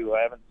Calgary, who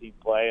I haven't seen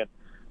play, and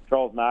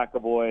Charles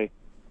McAvoy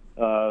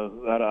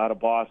out of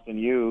Boston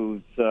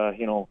U,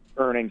 who's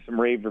earning some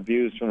rave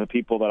reviews from the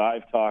people that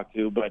I've talked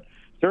to. But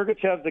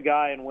Sergachev's a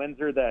guy in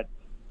Windsor that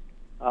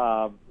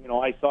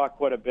I saw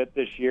quite a bit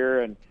this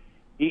year, and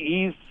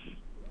I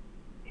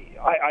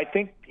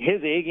think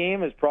his A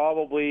game is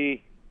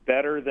probably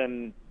better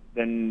than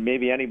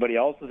maybe anybody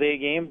else's A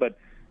game. But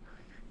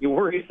you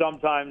worry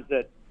sometimes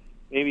that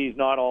maybe he's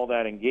not all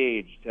that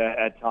engaged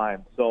at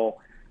times. So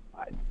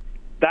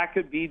that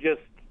could be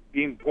just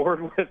being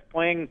bored with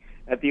playing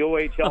at the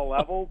OHL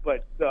level,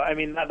 but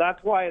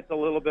that's why it's a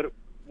little bit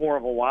more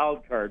of a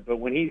wild card. But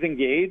when he's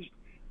engaged,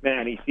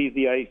 man, he sees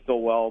the ice so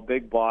well,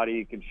 big body,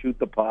 he can shoot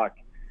the puck.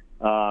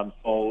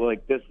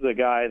 This is a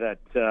guy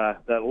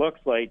that looks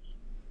like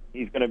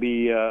he's going to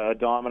be a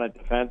dominant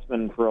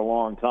defenseman for a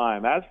long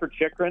time. As for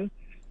Chychrun,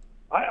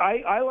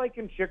 I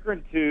liken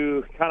Chychrun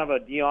to kind of a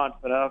Dion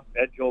Phaneuf,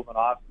 Ed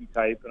Jovanovski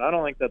type, and I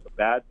don't think that's a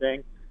bad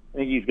thing. I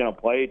think he's going to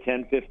play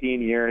 10,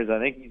 15 years. I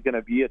think he's going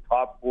to be a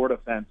top 4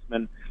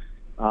 defenseman.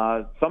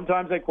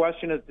 Sometimes I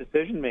question his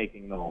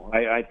decision-making, though.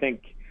 I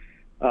think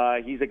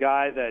he's a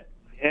guy that,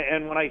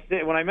 and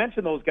when I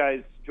mention those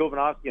guys,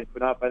 Jovanovski and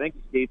Phaneuf, I think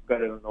he skates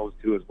better than those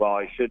two as well.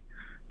 I should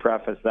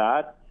preface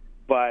that.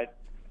 But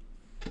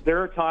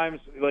there are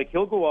times, like,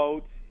 he'll go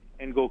out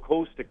and go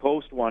coast to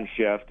coast one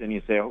shift, and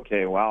you say,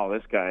 okay, wow,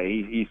 this guy,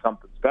 he's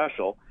something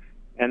special.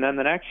 And then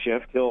the next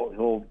shift,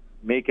 he'll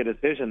make a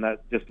decision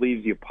that just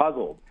leaves you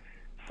puzzled.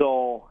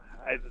 So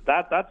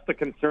that's the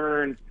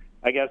concern,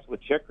 I guess,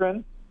 with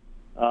Chychrun.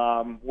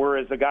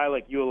 Whereas a guy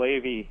like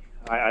Juolevi,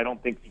 I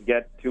don't think you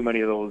get too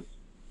many of those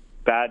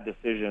bad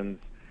decisions.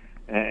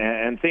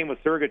 And same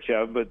with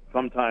Sergachev, but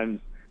sometimes,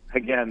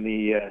 again,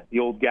 the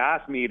old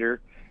gas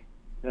meter,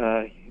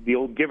 the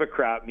old give a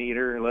crap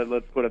meter,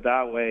 let's put it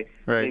that way,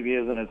 right, maybe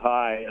isn't as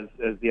high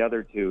as the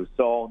other two.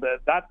 So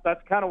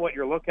that's kind of what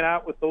you're looking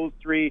at with those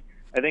three.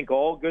 I think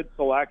all good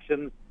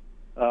selections.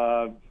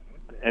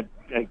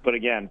 But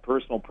again,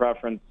 personal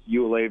preference,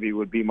 Juolevi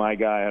would be my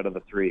guy out of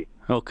the three.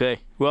 Okay.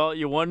 Well,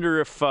 you wonder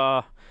if,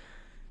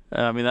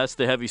 that's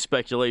the heavy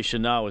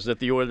speculation now, is that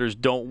the Oilers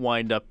don't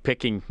wind up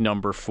picking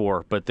number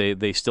 4, but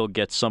they still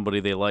get somebody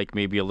they like,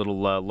 maybe a little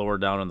lower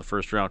down in the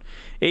first round.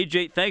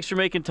 AJ, thanks for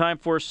making time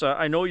for us.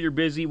 I know you're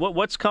busy.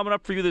 What's coming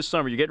up for you this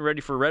summer? You getting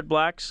ready for Red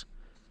Blacks?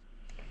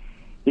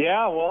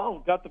 Yeah,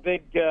 well, got the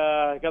big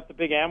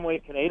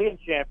Amway Canadian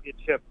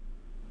Championship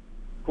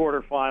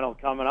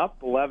quarterfinal coming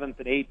up, 11th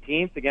and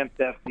 18th against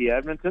FC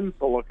Edmonton.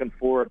 So looking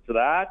forward to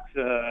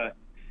that.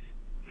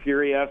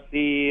 Fury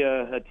FC,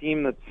 a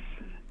team that's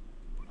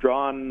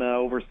drawn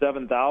over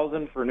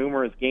 7,000 for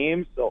numerous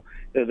games. So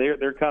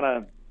they're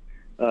kind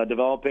of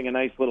developing a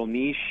nice little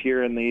niche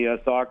here in the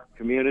soccer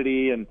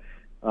community. And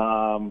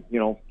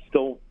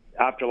still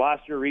after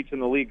last year reaching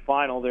the league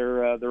final,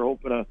 they're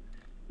hoping to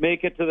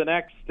make it to the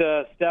next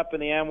step in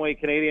the Amway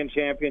Canadian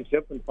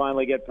Championship and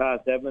finally get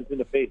past Edmonton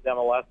to face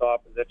MLS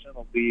opposition.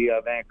 It'll be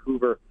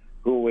Vancouver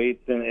who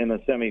awaits in the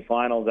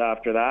semifinals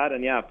after that.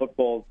 And yeah,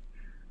 football's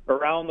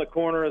around the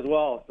corner as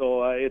well.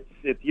 So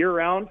it's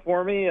year-round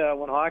for me.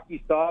 When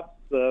hockey stops,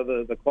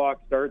 the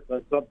clock starts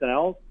on something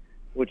else,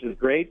 which is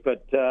great.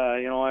 But,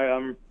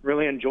 I'm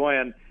really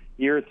enjoying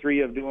year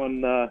 3 of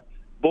doing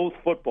both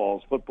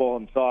football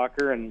and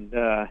soccer. And,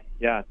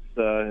 it's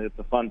a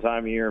fun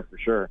time of year for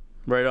sure.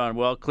 Right on.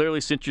 Well, clearly,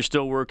 since you're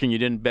still working, you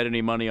didn't bet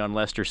any money on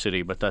Leicester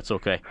City, but that's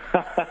okay.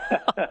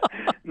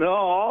 No,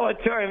 all the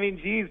time. I mean,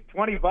 geez,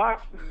 $20,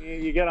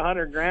 you get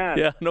 $100,000.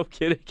 Yeah, no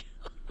kidding.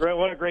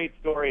 What a great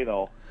story,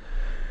 though.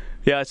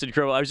 Yeah, it's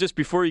incredible. I was just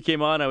before you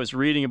came on, I was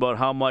reading about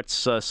how much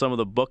some of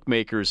the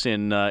bookmakers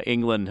in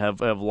England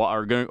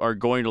are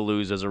going to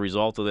lose as a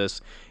result of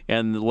this.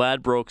 And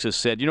Ladbrokes has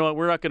said, you know what,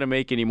 we're not going to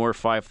make any more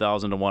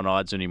 5,000 to 1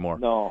 odds anymore.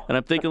 No. And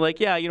I'm thinking,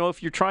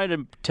 if you're trying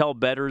to tell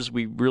bettors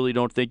we really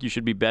don't think you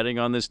should be betting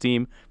on this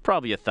team,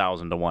 probably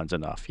 1,000 to 1's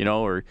enough,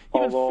 or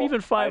even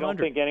 500. I don't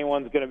think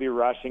anyone's going to be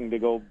rushing to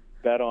go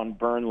bet on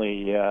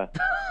Burnley to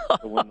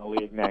win the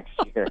league next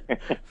year.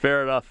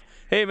 Fair enough.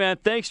 Hey, man,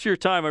 thanks for your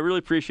time. I really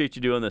appreciate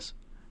you doing this.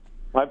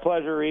 My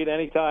pleasure, Reed.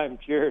 Anytime.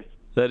 Cheers.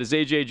 That is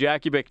AJ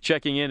Jakubik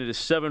checking in. It is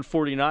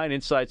 7:49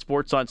 Inside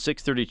Sports on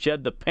 630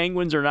 CHED. The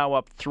Penguins are now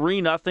up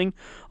 3-0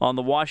 on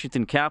the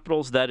Washington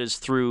Capitals. That is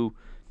through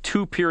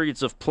 2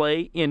 periods of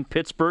play in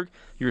Pittsburgh.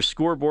 Your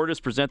scoreboard is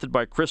presented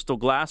by Crystal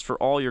Glass. For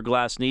all your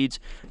glass needs,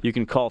 you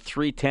can call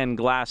 310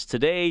 Glass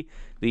today.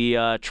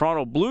 The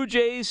Toronto Blue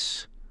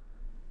Jays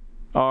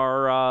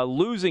are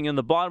losing in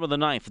the bottom of the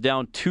 9th,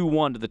 down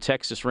 2-1 to the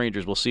Texas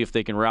Rangers. We'll see if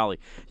they can rally.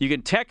 You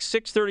can text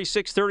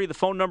 630-630. The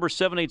phone number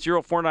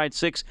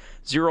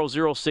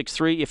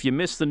 780-496-0063. If you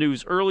missed the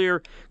news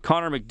earlier,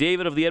 Connor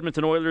McDavid of the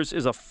Edmonton Oilers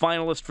is a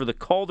finalist for the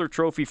Calder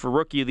Trophy for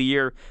Rookie of the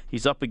Year.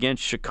 He's up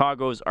against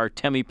Chicago's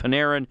Artemi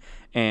Panarin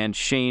and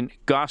Shane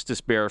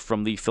Gostisbehere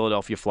from the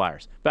Philadelphia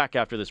Flyers. Back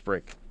after this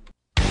break.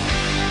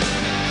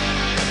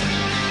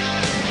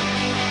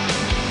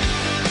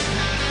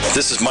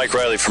 This is Mike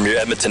Riley from your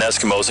Edmonton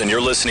Eskimos, and you're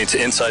listening to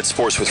Inside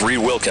Sports with Reed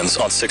Wilkins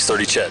on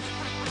 630 CHED.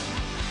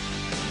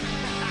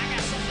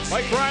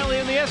 Mike Riley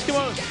and the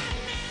Eskimos.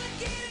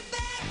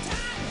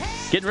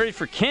 Getting ready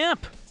for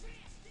camp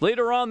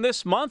later on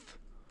this month.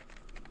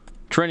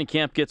 Training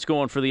camp gets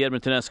going for the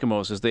Edmonton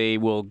Eskimos as they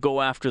will go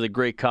after the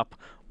Grey Cup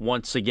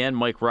once again.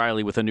 Mike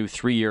Riley with a new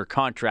 3-year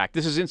contract.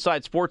 This is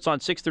Inside Sports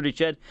on 630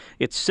 CHED.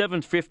 It's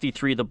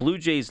 7:53. The Blue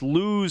Jays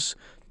lose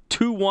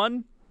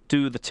 2-1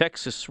 to the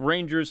Texas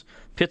Rangers.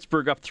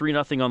 Pittsburgh up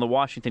 3-0 on the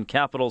Washington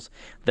Capitals.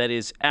 That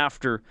is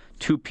after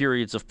 2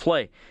 periods of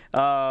play.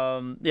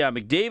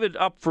 McDavid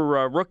up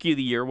for Rookie of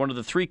the Year, one of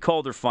the 3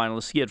 Calder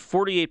finalists. He had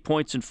 48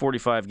 points in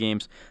 45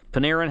 games.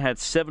 Panarin had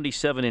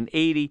 77 in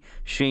 80.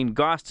 Shane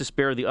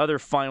Gostisbehere, the other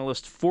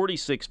finalist,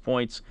 46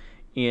 points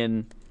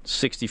in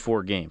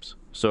 64 games.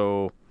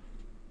 So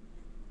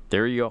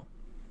there you go.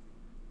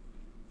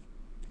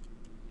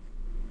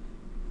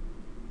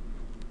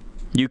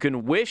 You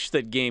can wish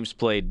that games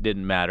played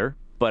didn't matter,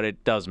 but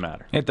it does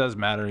matter. It does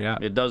matter, yeah.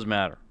 It does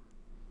matter.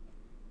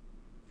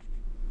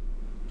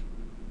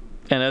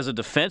 And as a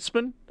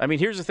defenseman,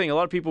 here's the thing. A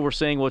lot of people were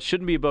saying, well, it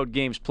shouldn't be about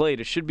games played.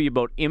 It should be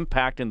about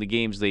impact in the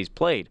games they've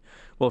played.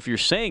 Well, if you're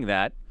saying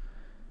that,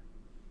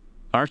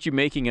 aren't you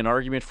making an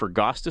argument for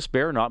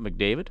Gostisbehere, not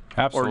McDavid?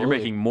 Absolutely. Or you're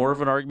making more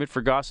of an argument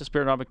for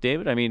Gostisbehere, not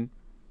McDavid?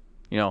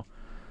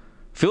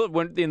 Philip,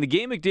 when in the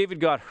game McDavid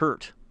got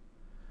hurt,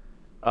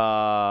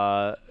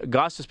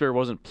 Gostisbehere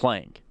wasn't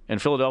playing,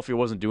 and Philadelphia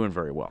wasn't doing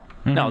very well.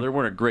 Now, they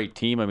weren't a great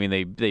team. I mean,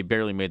 they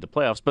barely made the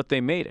playoffs, but they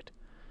made it.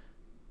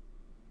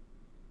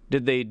 Do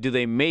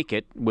they make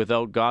it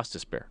without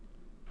Gostisbehere?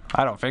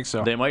 I don't think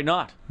so. They might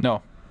not.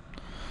 No.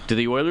 Do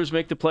the Oilers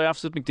make the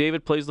playoffs if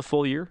McDavid plays the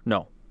full year?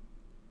 No.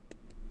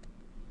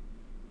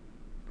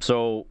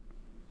 So,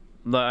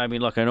 I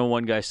mean, look, I know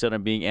one guy said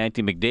I'm being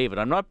anti-McDavid.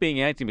 I'm not being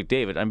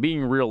anti-McDavid. I'm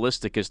being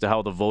realistic as to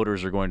how the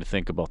voters are going to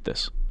think about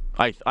this.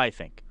 I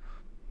think.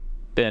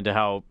 And to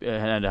how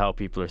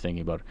people are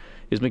thinking about it.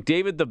 Is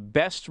McDavid the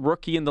best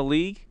rookie in the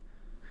league?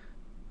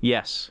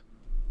 Yes.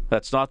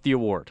 That's not the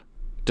award.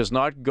 It does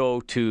not go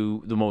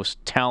to the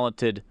most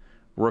talented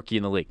rookie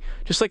in the league.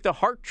 Just like the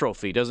Hart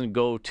Trophy doesn't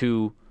go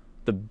to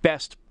the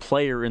best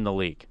player in the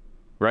league,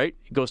 right?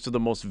 It goes to the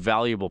most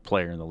valuable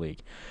player in the league.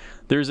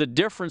 There's a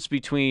difference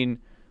between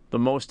the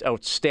most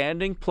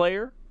outstanding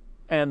player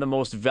and the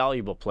most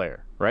valuable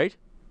player, right?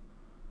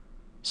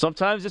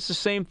 Sometimes it's the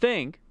same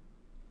thing.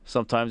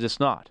 Sometimes it's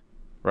not,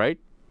 right?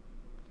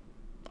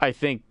 I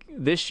think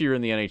this year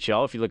in the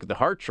NHL, if you look at the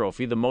Hart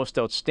Trophy, the most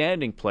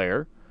outstanding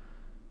player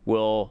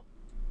will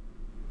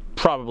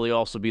probably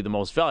also be the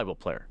most valuable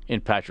player in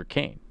Patrick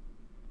Kane,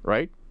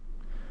 right?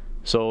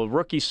 So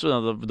rookies,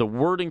 the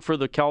wording for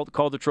the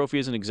Calder Trophy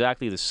isn't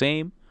exactly the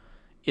same.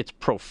 It's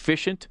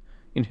proficient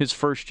in his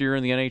first year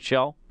in the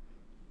NHL.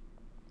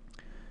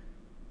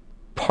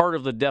 Part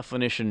of the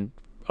definition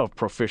of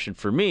proficient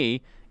for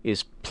me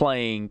is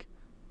playing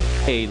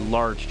a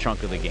large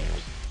chunk of the games.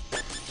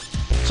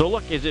 So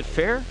look, is it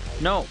fair?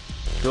 No.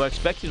 Do I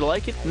expect you to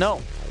like it?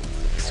 No.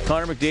 Is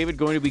Connor McDavid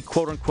going to be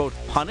quote-unquote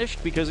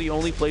punished because he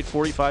only played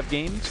 45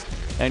 games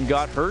and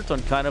got hurt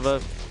on kind of a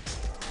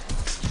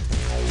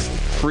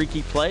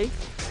freaky play?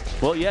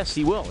 Well, yes,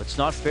 he will. It's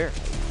not fair.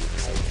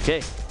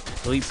 Okay.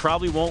 Well, he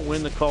probably won't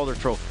win the Calder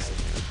Trophy.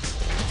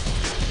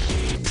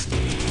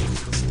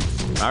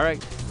 All right.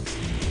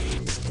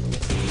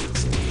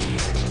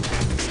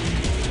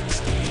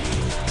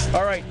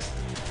 All right.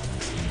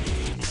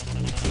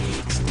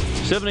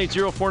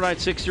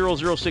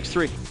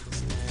 780-496-0063.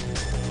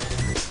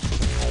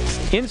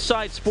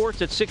 Inside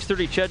Sports at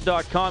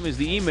 630ched.com is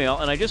the email,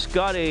 and I just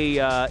got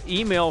a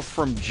email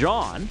from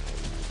John,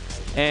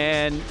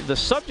 and the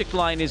subject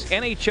line is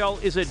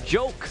NHL is a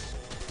joke.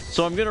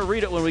 So I'm going to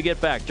read it when we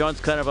get back.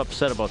 John's kind of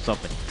upset about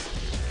something.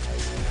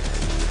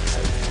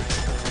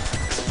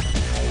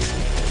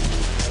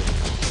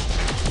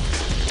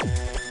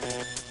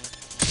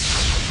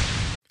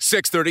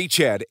 .630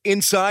 CHED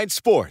Inside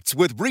Sports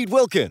with Reed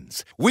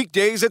Wilkins.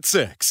 Weekdays at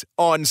 6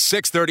 on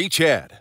 630 CHED.